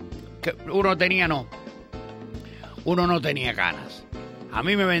canas. A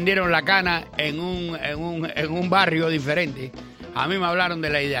mí me vendieron la cana en un barrio diferente. A mí me hablaron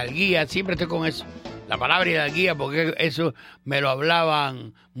de la hidalguía, siempre estoy con eso. La palabra hidalguía, porque eso me lo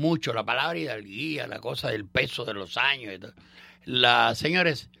hablaban mucho, la palabra hidalguía, la cosa del peso de los años. Y todo.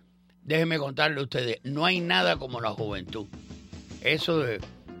 Señores, déjenme contarle a ustedes, no hay nada como la juventud. Eso,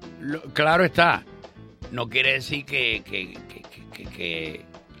 claro está, no quiere decir que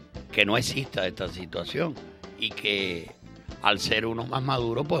no exista esta situación y que al ser uno más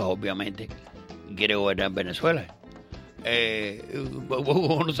maduro, pues obviamente quiere gobernar Venezuela.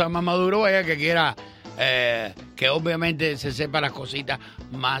 Uno sea más maduro, vaya que quiera que obviamente se sepa las cositas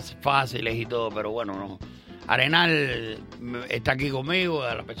más fáciles y todo, pero bueno, no. Arenal está aquí conmigo,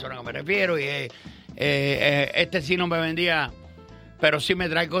 a la persona que me refiero, y este sí no me vendía, pero sí me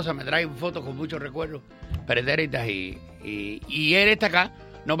trae cosas, me trae fotos con muchos recuerdos pretéritas y él está acá,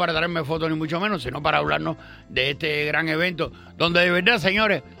 no para traerme fotos ni mucho menos, sino para hablarnos de este gran evento, donde de verdad,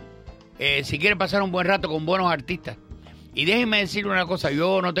 señores, si quieren pasar un buen rato con buenos artistas, y déjenme decirle una cosa,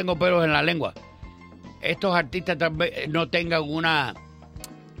 yo no tengo pelos en la lengua, estos artistas tal vez no tengan una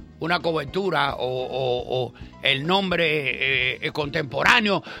cobertura o el nombre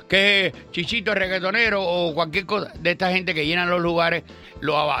contemporáneo que es Chichito reggaetonero o cualquier cosa de esta gente que llenan los lugares,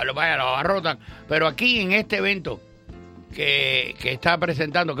 lo abarrotan. Pero aquí en este evento que está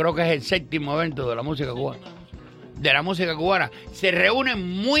presentando, creo que es el 7º evento de la música cubana, se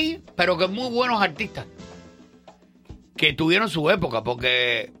reúnen pero que muy buenos artistas que tuvieron su época,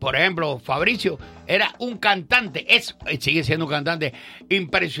 porque, por ejemplo, Fabricio era un cantante, sigue siendo un cantante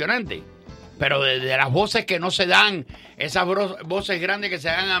impresionante, pero de las voces que no se dan, esas voces grandes que se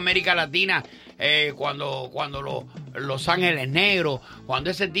dan en América Latina, cuando Los Ángeles Negros, cuando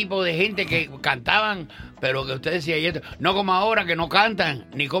ese tipo de gente que cantaban, pero que usted decía, no como ahora que no cantan,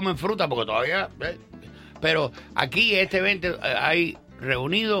 ni comen fruta, porque todavía... pero aquí este evento hay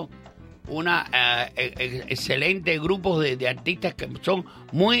reunido una excelente grupo de artistas que son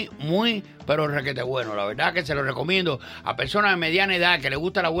muy, pero requete bueno. La verdad que se lo recomiendo a personas de mediana edad que les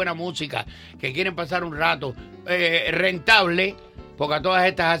gusta la buena música, que quieren pasar un rato rentable, porque a todas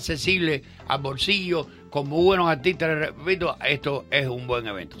estas accesibles al bolsillo, con muy buenos artistas, repito, esto es un buen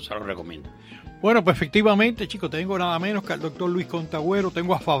evento, se lo recomiendo. Bueno, pues efectivamente, chicos, tengo nada menos que al doctor Luis Contagüero,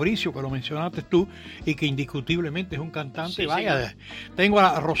 tengo a Fabricio, que lo mencionaste tú, y que indiscutiblemente es un cantante, tengo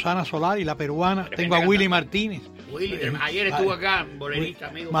a Rosana Solari, la peruana, tengo a Willy Martínez. Ayer estuvo acá, bolerista,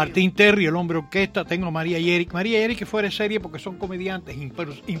 amigo Martín mío. Terry, el hombre orquesta, tengo a María y Eric que fuera de serie porque son comediantes,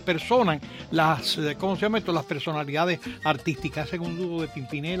 impersonan las, ¿cómo se llama esto? Las personalidades artísticas, hacen un dúo de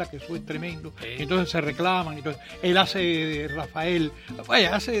Pimpinela, que eso es tremendo, entonces se reclaman, entonces él hace Rafael,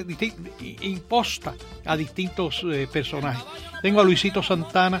 imposta a distintos personajes. Tengo a Luisito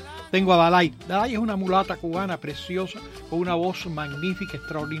Santana, tengo a Dalai. Dalai es una mulata cubana preciosa, con una voz magnífica,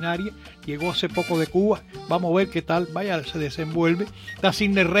 extraordinaria. Llegó hace poco de Cuba. Vamos a ver qué tal, se desenvuelve. Está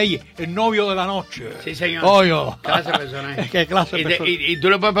Sidney Reyes, el novio de la noche. Sí, señor. Oye. Clase de personaje. ¿Qué clase de personaje? Y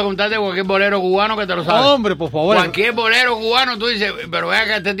tú le puedes preguntarte a cualquier bolero cubano que te lo sabe. Hombre, por favor. Cualquier bolero cubano, tú dices, pero vea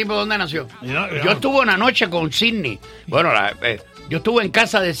que este tipo, ¿dónde nació? Yo estuve una noche con Sidney. Bueno, yo estuve en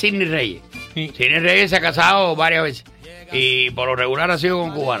casa de Sidney Reyes. Sí. Sidney Reyes se ha casado varias veces y por lo regular ha sido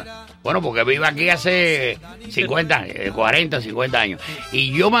con cubana. Bueno, porque vive aquí hace 40, 50 años.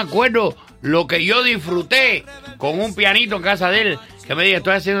 Y yo me acuerdo lo que yo disfruté con un pianito en casa de él, que me dijo,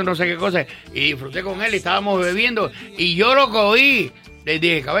 estoy haciendo no sé qué cosa, y disfruté con él y estábamos bebiendo, y yo lo que oí, le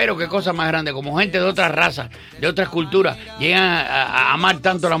dije, cabrero, qué cosa más grande, como gente de otras razas, de otras culturas, llegan a amar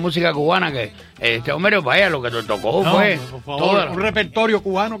tanto la música cubana que este hombre, vaya, lo que te tocó fue un repertorio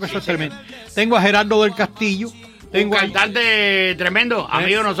cubano que eso es tremendo. Tengo a Gerardo del Castillo, tengo un cantante tremendo,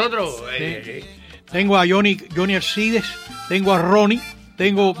 amigo de nosotros. Tengo a Johnny Alcides, tengo a Ronnie,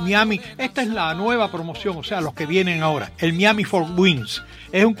 tengo Miami. Esta es la nueva promoción, o sea, los que vienen ahora. El Miami Four Winds.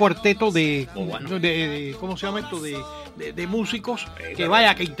 Es un cuarteto de ¿cómo se llama esto? De músicos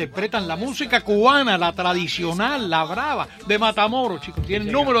que interpretan la música cubana, la tradicional, la brava, de Matamoros, chicos. Tienen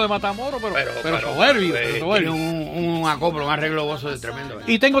el número de Matamoros, pero soberbio. Tiene un acoplo, un arreglo gozo de tremendo.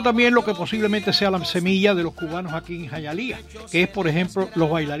 Y tengo también lo que posiblemente sea la semilla de los cubanos aquí en Hialeah, que es, por ejemplo, los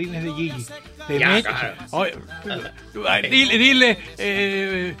bailarines de Gigi.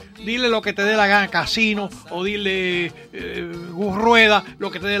 Dile lo que te dé la gana, casino, o dile rueda, lo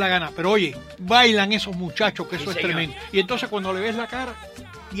que te dé la gana. Pero oye, bailan esos muchachos, que eso es tremendo. Y entonces cuando le ves la cara,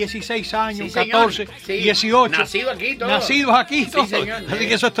 16 años, 14, 18. Nacidos aquí todos. Nacidos aquí todos. Sí, señor. Así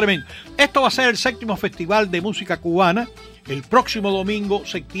que eso es tremendo. Esto va a ser el 7º Festival de Música Cubana, el próximo domingo,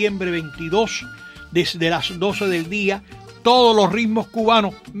 septiembre 22, desde las 12 del día. Todos los ritmos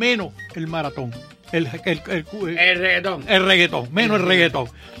cubanos, menos el maratón. El reggaetón. El reggaetón, menos el reggaetón.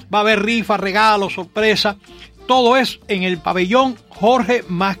 Va a haber rifas, regalos, sorpresas. Todo es en el pabellón Jorge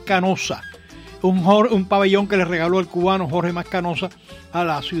Mascanosa. Un pabellón que le regaló el cubano Jorge Mascanosa a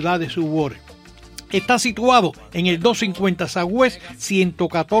la ciudad de Subores. Está situado en el 250 Southwest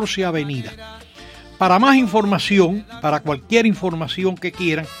 114 Avenida. Para más información, para cualquier información que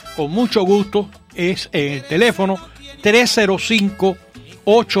quieran, con mucho gusto, es en el teléfono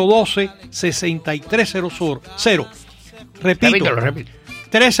 305-812-6300. Repito.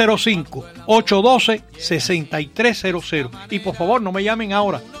 305-812-6300. Y por favor, no me llamen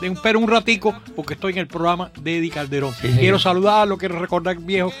ahora. Esperen un ratico porque estoy en el programa de Eddy Calderón. Sí, quiero saludarlo, quiero recordar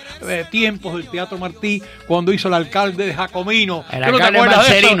viejos tiempos del Teatro Martí, cuando hizo el alcalde de Jacomino. El alcalde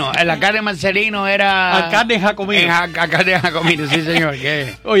Marcelino. El alcalde Marcelino era... Alcalde de Jacomino. Alcalde de Jacomino, sí, señor.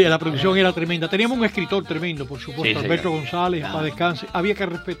 Oye, la producción era tremenda. Teníamos un escritor tremendo, por supuesto, sí, Alberto González, para descanse. Había que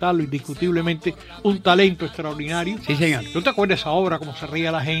respetarlo, indiscutiblemente. Un talento extraordinario. Sí, señor. ¿Tú te acuerdas de esa obra, cómo se reía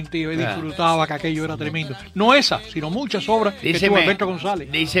la gente y disfrutaba, que aquello era tremendo? No esa, sino muchas obras que tuvo Alberto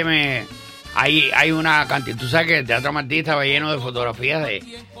González. Díceme, hay una cantidad. Tú sabes que el Teatro Martí estaba lleno de fotografías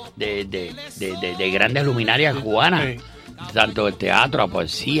de grandes luminarias cubanas. Sí. Tanto el teatro, la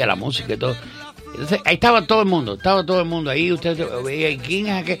poesía, la música y todo. Entonces, ahí estaba todo el mundo. Ahí usted veía, ¿quién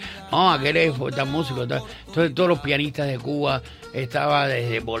es aquel? No, aquel es tan músico. Entonces, todos los pianistas de Cuba, estaba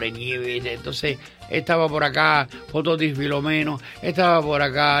desde Bolenieves, entonces estaba por acá Fototis Filomeno, estaba por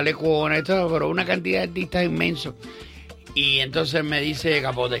acá Lecuona, estaba por una cantidad de artistas inmensos. Y entonces me dice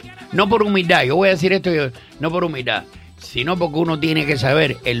Capote, no por humildad, yo voy a decir esto, no por humildad, sino porque uno tiene que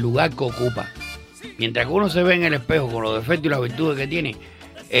saber el lugar que ocupa. Mientras que uno se ve en el espejo con los defectos y las virtudes que tiene,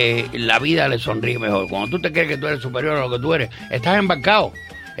 la vida le sonríe mejor. Cuando tú te crees que tú eres superior a lo que tú eres, estás embarcado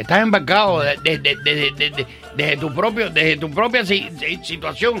desde tu propia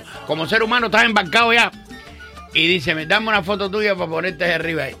situación como ser humano, estás embarcado ya. Y dice, dame una foto tuya para ponerte de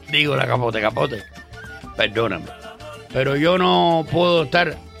arriba. Digo, la Capote, perdóname, pero yo no puedo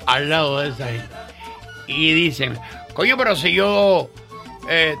estar al lado de esa gente. Y dicen, coño, pero si yo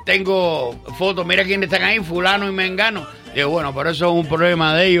tengo fotos, mira quiénes están ahí, fulano y mengano. Digo, bueno, pero eso es un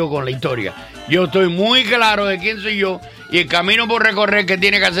problema de ellos con la historia. Yo estoy muy claro de quién soy yo y el camino por recorrer que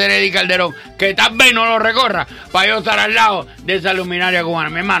tiene que hacer Eddy Calderón, que tal vez no lo recorra para yo estar al lado de esa luminaria cubana.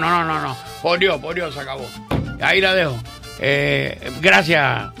 Mi hermano, no. Por Dios, se acabó. Ahí la dejo.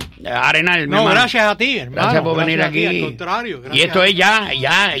 Gracias, Arenal. No, gracias a ti, hermano. Gracias por venir aquí. Al contrario. Y esto es ya.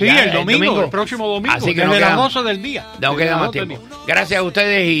 Sí, el domingo, el próximo domingo. Así que desde las 12 del día. No queda más tiempo. Gracias a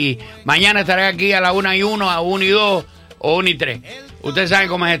ustedes y mañana estaré aquí a las 1:01, a 1:02 o 1:03. Ustedes saben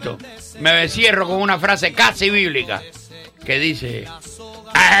cómo es esto. Me cierro con una frase casi bíblica que dice: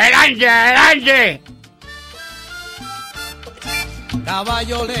 ¡adelante!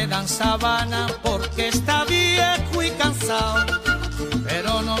 Caballo le dan sabana porque está viejo y cansado,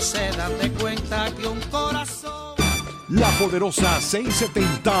 pero no se dan de cuenta que un corazón. La poderosa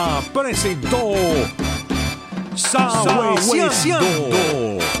 670 presentó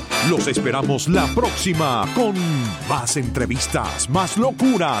Sawesiando. Los esperamos la próxima con más entrevistas, más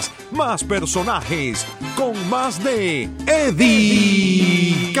locuras, más personajes, con más de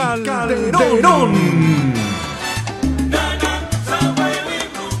Eddy Calderón.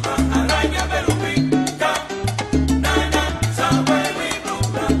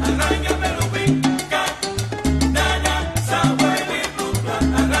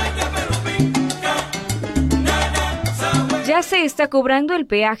 Ya se está cobrando el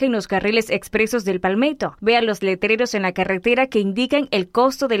peaje en los carriles expresos del Palmetto. Vea los letreros en la carretera que indican el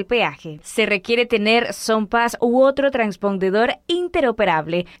costo del peaje. Se requiere tener SunPass u otro transpondedor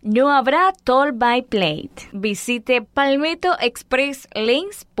interoperable. No habrá toll by plate. Visite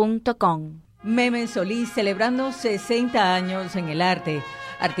palmettoexpresslanes.com. Meme Solís celebrando 60 años en el arte.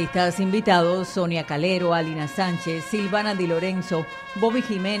 Artistas invitados: Sonia Calero, Alina Sánchez, Silvana Di Lorenzo, Bobby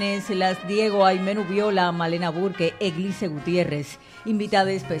Jiménez, Las Diego, Aimenu Viola, Malena Burke, Eglice Gutiérrez.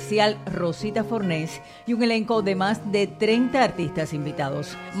 Invitada especial Rosita Fornés y un elenco de más de 30 artistas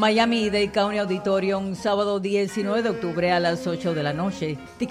invitados. Miami Dade County Auditorium, sábado 19 de octubre a las 8 de la noche.